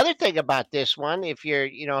the other thing about this one, if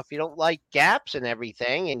you don't like gaps and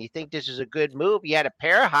everything, and you think this is a good move, you had a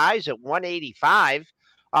pair of highs at 185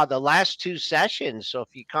 the last 2 sessions. So if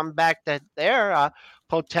you come back to there,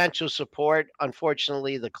 potential support.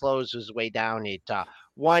 Unfortunately, the close is way down at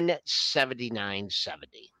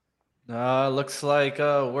 179.70. Looks like,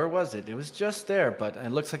 where was it? It was just there, but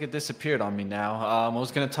it looks like it disappeared on me now. I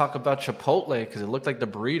was going to talk about Chipotle because it looked like the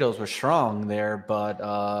burritos were strong there, but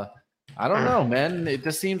I don't know, man. It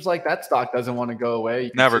just seems like that stock doesn't want to go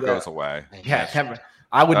away. Never goes away. Yeah, never.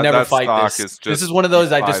 I would never fight this. This is one of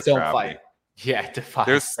those I just don't fight. Yeah,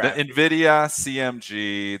 there's the Nvidia,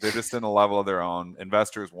 CMG. They're just in a level of their own.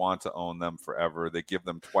 Investors want to own them forever. They give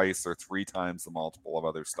them 2 or 3 times the multiple of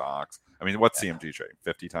other stocks. I mean, what's CMG trading?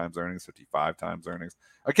 50 times earnings, 55 times earnings.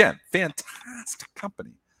 Again, fantastic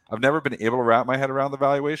company. I've never been able to wrap my head around the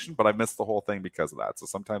valuation, but I missed the whole thing because of that. So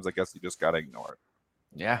sometimes I guess you just got to ignore it.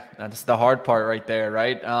 Yeah, that's the hard part right there,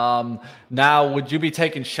 right? Now, would you be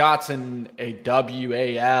taking shots in a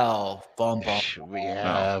WAL? Bum, bum.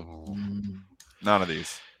 Yeah. None of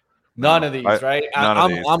these. None of these, right? None of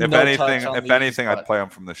these. I'm If no anything, touch on these, I'd play them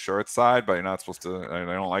from the short side. But you're not supposed to. I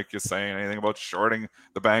don't like you saying anything about shorting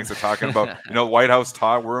the banks. They're talking about, White House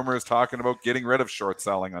rumors talking about getting rid of short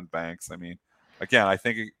selling on banks. I mean, again, I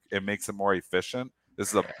think it makes it more efficient. This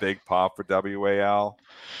is a big pop for WAL.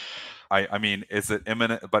 I mean, is it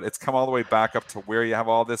imminent? But it's come all the way back up to where you have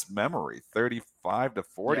all this memory, 35 to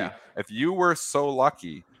 40. Yeah. If you were so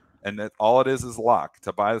lucky, and that all it is luck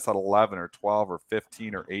to buy this at 11 or 12 or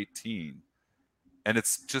 15 or 18, and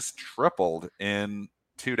it's just tripled in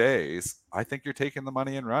 2 days, I think you're taking the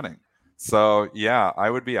money and running. So yeah,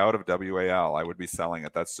 I would be out of WAL. I would be selling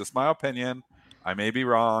it. That's just my opinion. I may be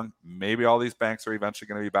wrong. Maybe all these banks are eventually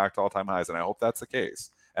going to be back to all-time highs, and I hope that's the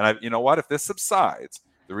case. And you know what? If this subsides,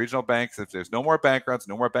 the regional banks, if there's no more bank runs,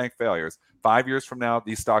 no more bank failures, 5 years from now,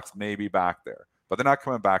 these stocks may be back there, but they're not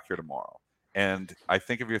coming back here tomorrow. And I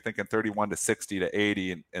think if you're thinking 31 to 60 to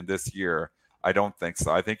 80 in this year, I don't think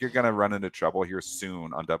so. I think you're going to run into trouble here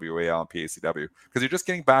soon on WAL and PACW because you're just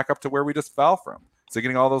getting back up to where we just fell from. So you're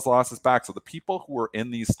getting all those losses back. So the people who are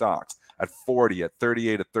in these stocks at 40, at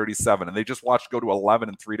 38, at 37, and they just watched go to 11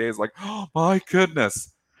 in 3 days, like, oh my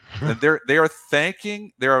goodness. And they are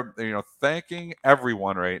thanking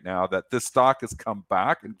everyone right now that this stock has come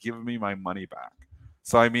back and given me my money back.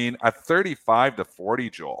 So I mean, at 35 to 40,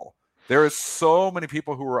 Joel, there is so many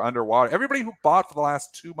people who were underwater. Everybody who bought for the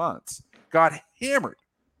last 2 months got hammered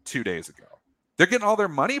 2 days ago. They're getting all their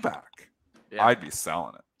money back. Yeah. I'd be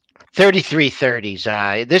selling it.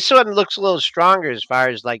 33.30s. This one looks a little stronger as far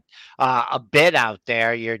as like a bid out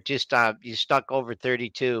there. You're just you stuck over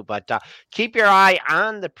 32, but keep your eye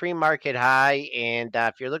on the pre-market high. And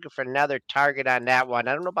if you're looking for another target on that one,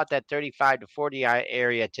 I don't know about that 35 to 40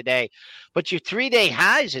 area today, but your 3-day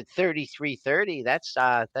highs at 33.30.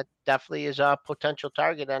 That definitely is a potential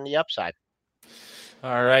target on the upside.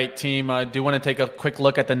 All right, team. I do want to take a quick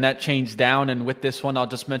look at the net change down. And with this one, I'll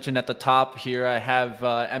just mention at the top here, I have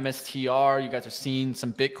MSTR. You guys are seeing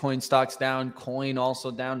some Bitcoin stocks down, coin also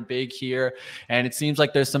down big here. And it seems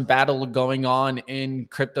like there's some battle going on in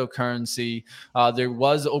cryptocurrency. There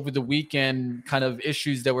was over the weekend kind of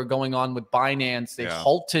issues that were going on with Binance. They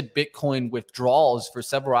halted Bitcoin withdrawals for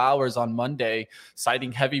several hours on Monday,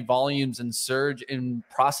 citing heavy volumes and surge in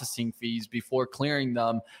processing fees before clearing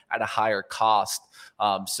them at a higher cost.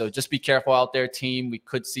 So just be careful out there, team. We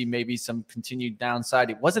could see maybe some continued downside.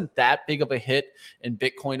 It wasn't that big of a hit in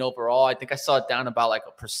Bitcoin overall. I think I saw it down about like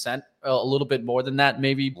 1%, a little bit more than that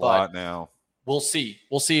maybe. But now we'll see.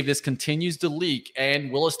 We'll see if this continues to leak,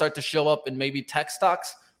 and will it start to show up in maybe tech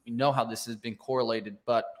stocks? We know how this has been correlated,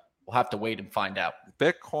 but we'll have to wait and find out.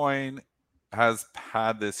 Bitcoin has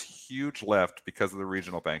had this huge lift because of the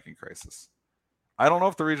regional banking crisis. I don't know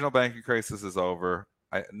if the regional banking crisis is over.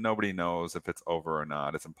 Nobody knows if it's over or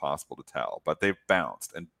not. It's impossible to tell, but they've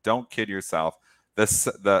bounced. And don't kid yourself. The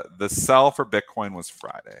sell for Bitcoin was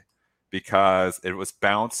Friday because it was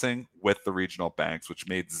bouncing with the regional banks, which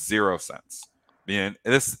made 0 sense. I mean,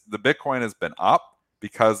 the Bitcoin has been up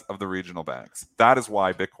because of the regional banks. That is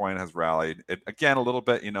why Bitcoin has rallied. Again, a little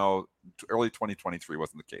bit, early 2023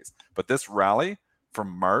 wasn't the case. But this rally from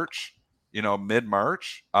March,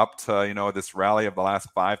 mid-March up to, this rally of the last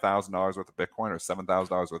 $5,000 worth of Bitcoin or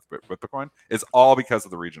 $7,000 worth of Bitcoin is all because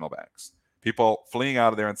of the regional banks. People fleeing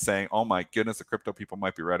out of there and saying, oh my goodness, the crypto people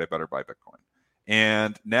might be right. I better buy Bitcoin.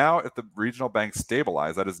 And now if the regional banks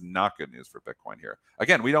stabilize, that is not good news for Bitcoin here.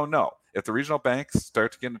 Again, we don't know. If the regional banks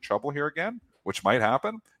start to get into trouble here again, which might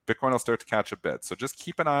happen, Bitcoin will start to catch a bid. So just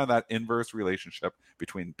keep an eye on that inverse relationship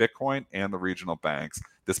between Bitcoin and the regional banks.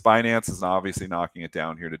 This Binance is obviously knocking it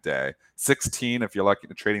down here today. 16, if you're looking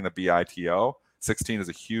at trading the BITO, 16 is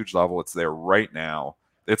a huge level. It's there right now.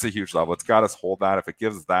 It's a huge level. It's got us hold that. If it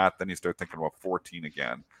gives that, then you start thinking about 14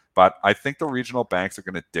 again. But I think the regional banks are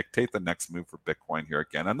going to dictate the next move for Bitcoin here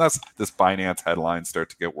again, unless this Binance headlines start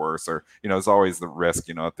to get worse, or, there's always the risk,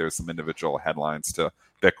 if there's some individual headlines to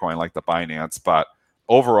Bitcoin like the Binance. But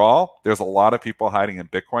overall, there's a lot of people hiding in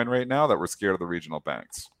Bitcoin right now that were scared of the regional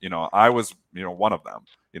banks. I was, one of them,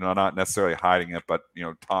 not necessarily hiding it, but,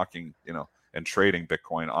 talking, and trading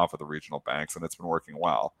Bitcoin off of the regional banks, and it's been working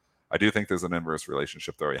well. I do think there's an inverse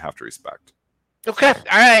relationship there you have to respect. Okay.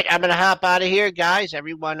 All right. I'm going to hop out of here, guys.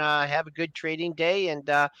 Everyone have a good trading day. And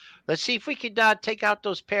let's see if we could take out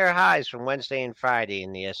those pair of highs from Wednesday and Friday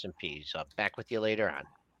in the S&Ps. Back with you later on.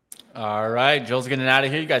 All right, Joel's getting out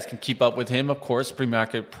of here. You guys can keep up with him, of course,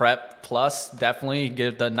 Pre-Market Prep Plus. Definitely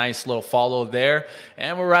give the nice little follow there.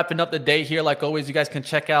 And we're wrapping up the day here. Like always, you guys can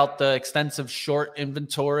check out the extensive short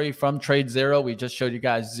inventory from Trade Zero. We just showed you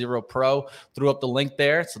guys Zero Pro. Threw up the link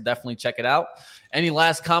there, so definitely check it out. Any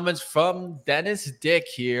last comments from Dennis Dick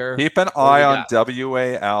here? Keep an eye on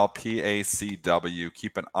WALPACW.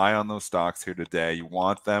 Keep an eye on those stocks here today. You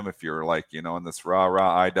want them if you're like, in this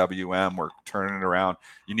rah-rah IWM, we're turning it around.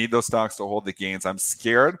 You need those stocks to hold the gains. I'm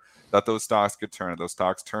scared that those stocks could turn. If those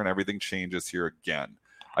stocks turn, everything changes here again.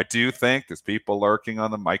 I do think there's people lurking on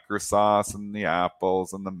the Microsofts and the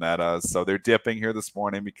Apples and the Metas. So they're dipping here this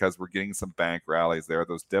morning because we're getting some bank rallies there.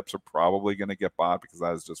 Those dips are probably going to get bought because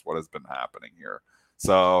that is just what has been happening here.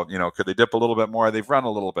 So, could they dip a little bit more? They've run a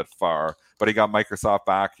little bit far, but he got Microsoft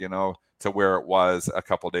back, to where it was a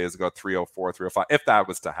couple of days ago, 304, 305. If that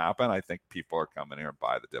was to happen, I think people are coming here and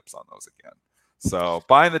buy the dips on those again. So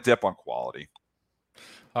buying the dip on quality.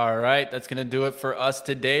 All right, that's going to do it for us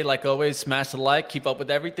today. Like always, smash the like, keep up with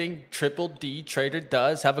everything Triple D Trader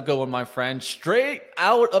does. Have a good one, my friend. Straight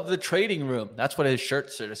out of the trading room. That's what his shirt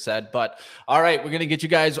sort of said. But all right, we're going to get you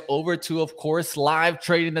guys over to, of course, live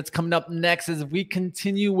trading that's coming up next as we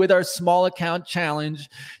continue with our small account challenge.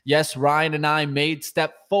 Yes, Ryan and I made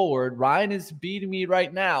step forward. Ryan is beating me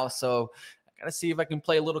right now, so got to see if I can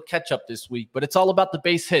play a little catch up this week, but it's all about the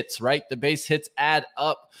base hits, right? The base hits add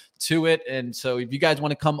up to it. And so if you guys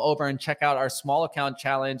want to come over and check out our small account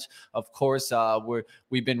challenge, of course,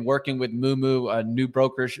 we've been working with Mumu, a new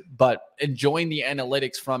broker, but enjoying the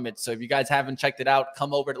analytics from it. So if you guys haven't checked it out,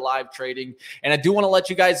 come over to live trading. And I do want to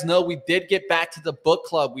let you guys know, we did get back to the book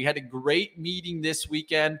club. We had a great meeting this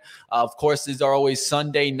weekend. Of course, these are always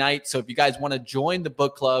Sunday nights. So if you guys want to join the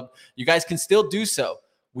book club, you guys can still do so.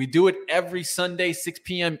 We do it every Sunday, 6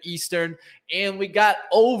 p.m. Eastern, and we got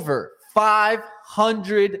over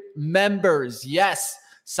 500 members, yes,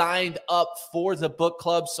 signed up for the book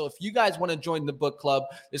club. So if you guys want to join the book club,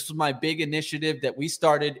 this was my big initiative that we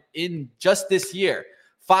started in just this year.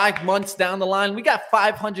 5 months down the line, we got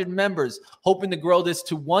 500 members, hoping to grow this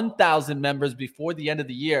to 1,000 members before the end of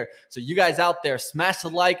the year. So you guys out there, smash the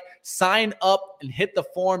like, sign up, and hit the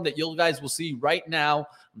form that you guys will see right now.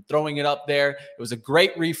 I'm throwing it up there. It was a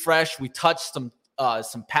great refresh. We touched some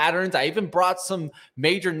patterns. I even brought some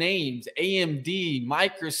major names, AMD,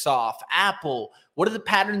 Microsoft, Apple. What are the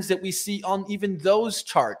patterns that we see on even those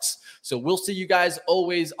charts? So we'll see you guys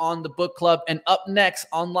always on the book club. And up next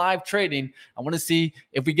on live trading, I want to see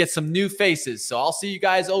if we get some new faces. So I'll see you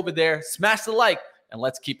guys over there. Smash the like and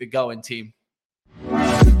let's keep it going, team.